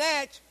can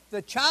snatch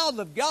the child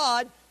of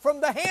God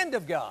from the hand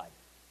of God.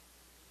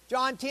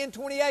 John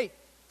 10:28,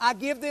 I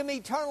give them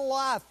eternal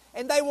life,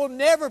 and they will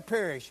never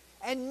perish,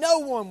 and no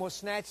one will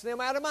snatch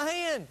them out of my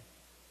hand.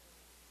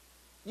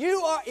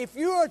 If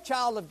you are a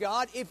child of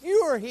God, if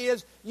you are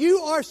His,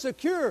 you are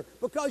secure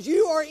because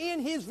you are in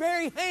His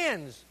very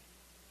hands.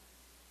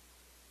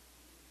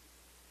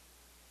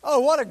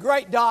 Oh, what a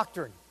great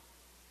doctrine.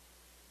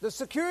 The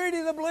security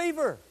of the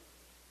believer.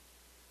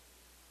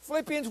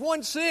 Philippians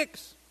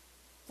 1:6,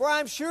 for I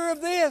am sure of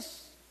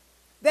this,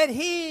 that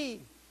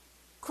He,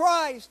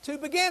 Christ, who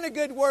began a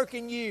good work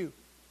in you,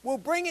 will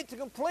bring it to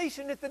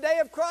completion at the day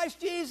of Christ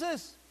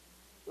Jesus.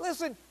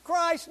 Listen,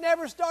 Christ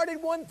never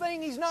started one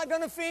thing He's not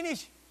going to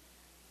finish.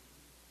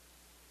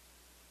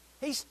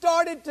 He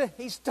started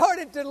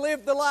to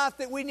live the life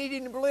that we need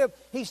Him to live.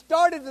 He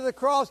started to the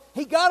cross.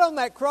 He got on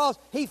that cross.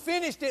 He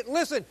finished it.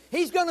 Listen,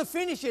 He's going to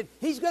finish it.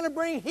 He's going to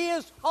bring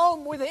His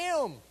home with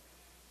Him.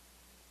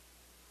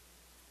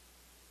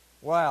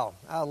 Wow,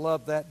 I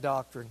love that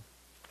doctrine.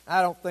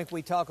 I don't think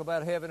we talk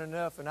about heaven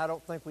enough, and I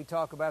don't think we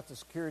talk about the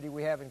security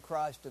we have in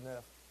Christ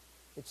enough.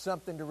 It's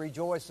something to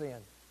rejoice in.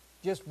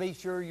 Just be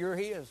sure you're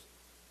His.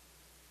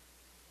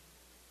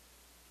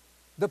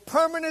 The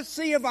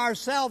permanency of our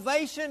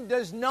salvation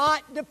does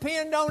not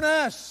depend on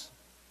us.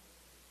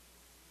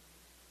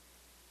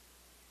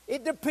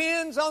 It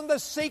depends on the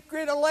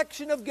secret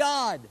election of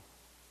God.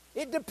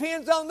 It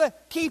depends on the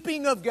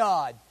keeping of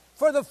God.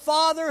 For the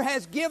Father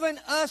has given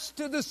us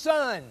to the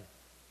Son,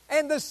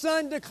 and the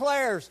Son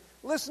declares.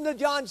 Listen to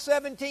John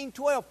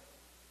 17:12.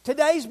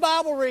 Today's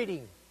Bible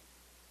reading.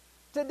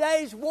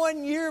 Today's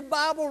 1-year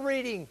Bible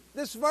reading.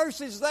 This verse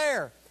is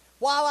there.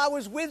 While I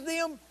was with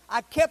them,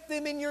 I kept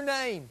them in your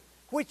name,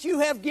 which you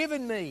have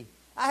given me.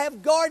 I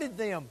have guarded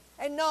them,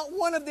 and not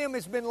one of them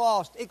has been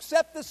lost,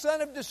 except the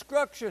son of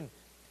destruction,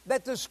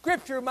 that the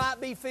Scripture might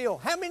be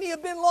filled. How many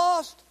have been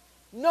lost?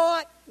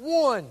 Not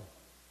one.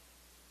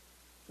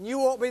 You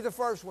won't be the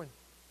first one.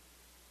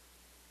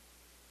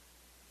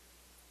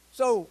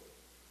 So,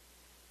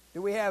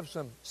 do we have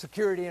some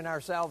security in our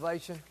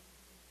salvation?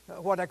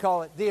 What I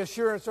call it, the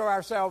assurance of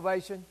our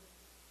salvation.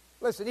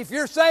 Listen, if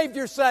you're saved,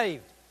 you're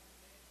saved.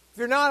 If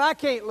you're not, I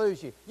can't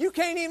lose you. You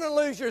can't even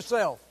lose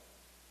yourself.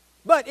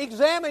 But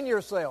examine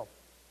yourself.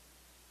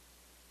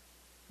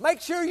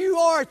 Make sure you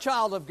are a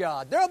child of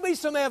God. There'll be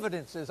some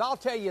evidences. I'll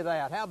tell you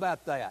that. How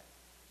about that?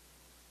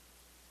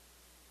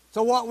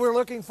 So what we're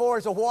looking for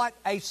is a what?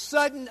 A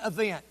sudden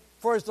event.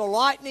 For as the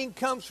lightning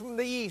comes from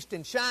the east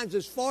and shines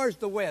as far as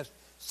the west,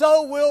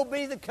 so will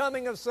be the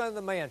coming of the Son of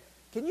the Man.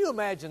 Can you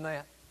imagine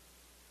that?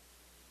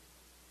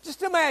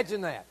 Just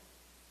imagine that.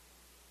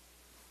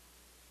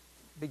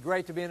 It'd be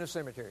great to be in a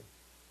cemetery.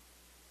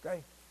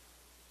 Okay?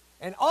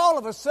 And all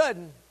of a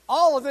sudden,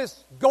 all of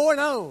this going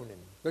on, and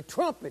the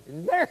trumpet,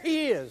 and there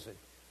he is. And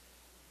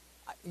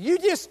you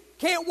just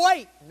can't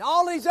wait. And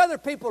all these other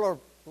people are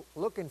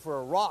looking for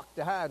a rock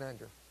to hide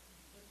under,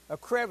 a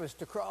crevice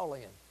to crawl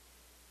in.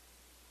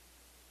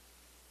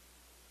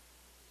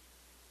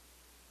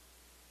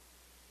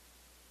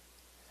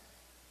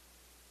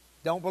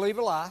 Don't believe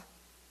a lie.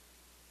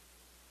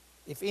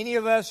 If any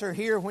of us are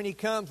here when he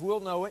comes, we'll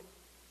know it.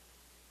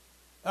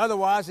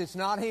 Otherwise, it's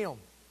not him.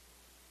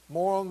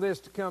 More on this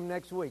to come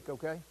next week,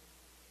 okay?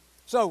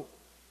 So,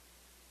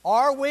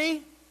 are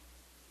we?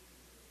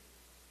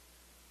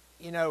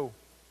 You know,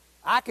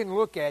 I can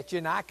look at you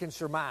and I can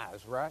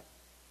surmise, right?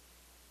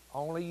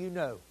 Only you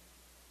know.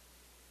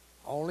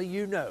 Only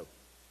you know.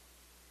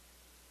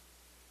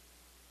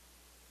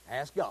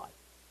 Ask God.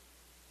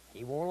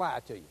 He won't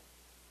lie to you.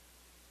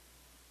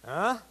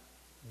 Huh?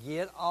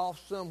 Get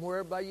off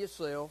somewhere by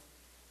yourself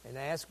and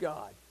ask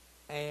God,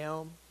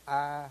 am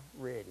I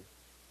ready?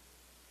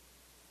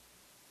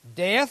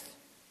 Death,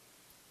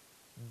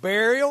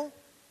 burial,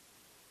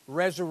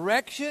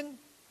 resurrection,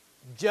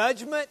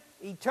 judgment,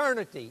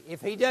 eternity.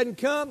 If he doesn't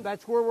come,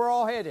 that's where we're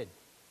all headed.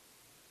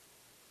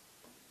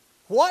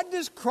 What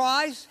does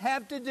Christ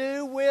have to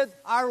do with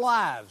our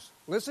lives?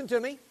 Listen to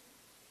me.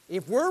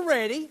 If we're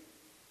ready,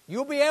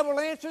 you'll be able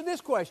to answer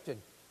this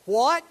question.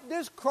 What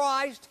does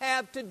Christ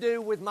have to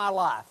do with my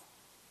life?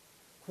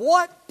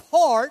 What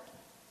part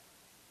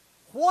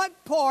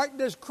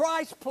does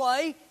Christ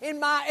play in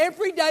my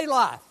everyday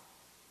life?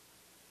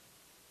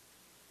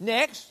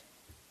 Next,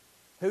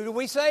 who do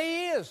we say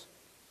he is?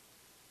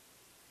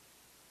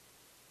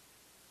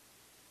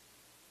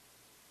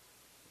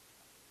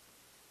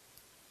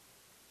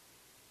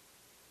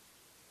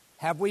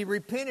 Have we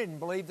repented and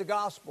believed the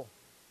gospel?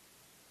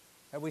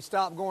 Have we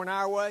stopped going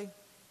our way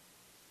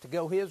to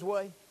go his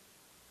way?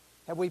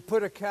 Have we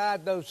put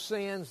aside those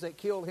sins that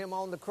killed him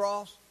on the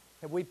cross?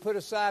 Have we put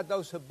aside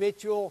those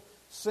habitual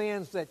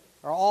sins that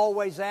are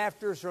always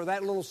after us, or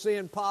that little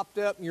sin popped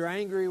up and you're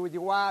angry with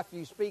your wife,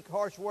 you speak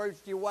harsh words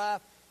to your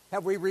wife?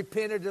 Have we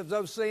repented of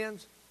those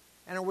sins?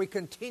 And are we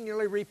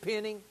continually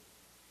repenting?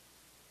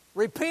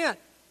 Repent.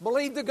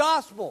 Believe the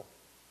gospel.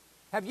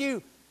 Have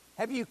you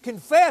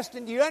confessed,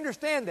 and do you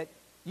understand that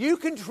you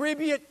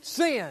contribute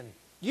sin?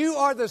 You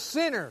are the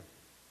sinner.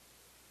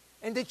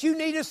 And that you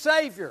need a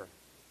Savior.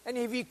 And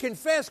if you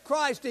confess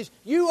Christ as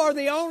you are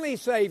the only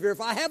Savior,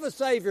 if I have a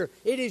Savior,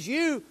 it is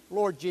you,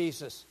 Lord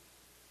Jesus.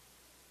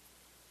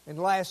 And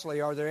lastly,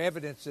 are there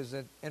evidences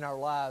in our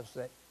lives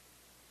that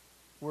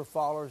we're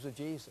followers of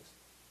Jesus?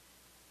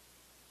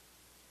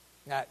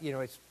 Now, you know,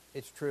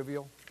 it's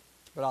trivial,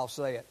 but I'll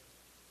say it.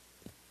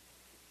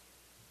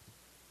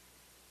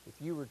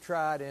 If you were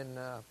tried in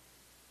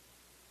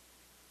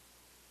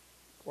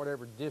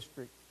whatever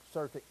district,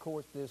 circuit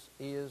court this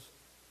is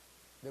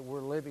that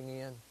we're living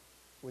in,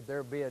 would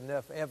there be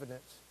enough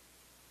evidence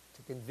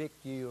to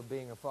convict you of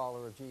being a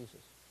follower of Jesus?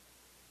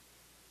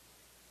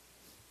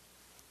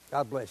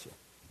 God bless you.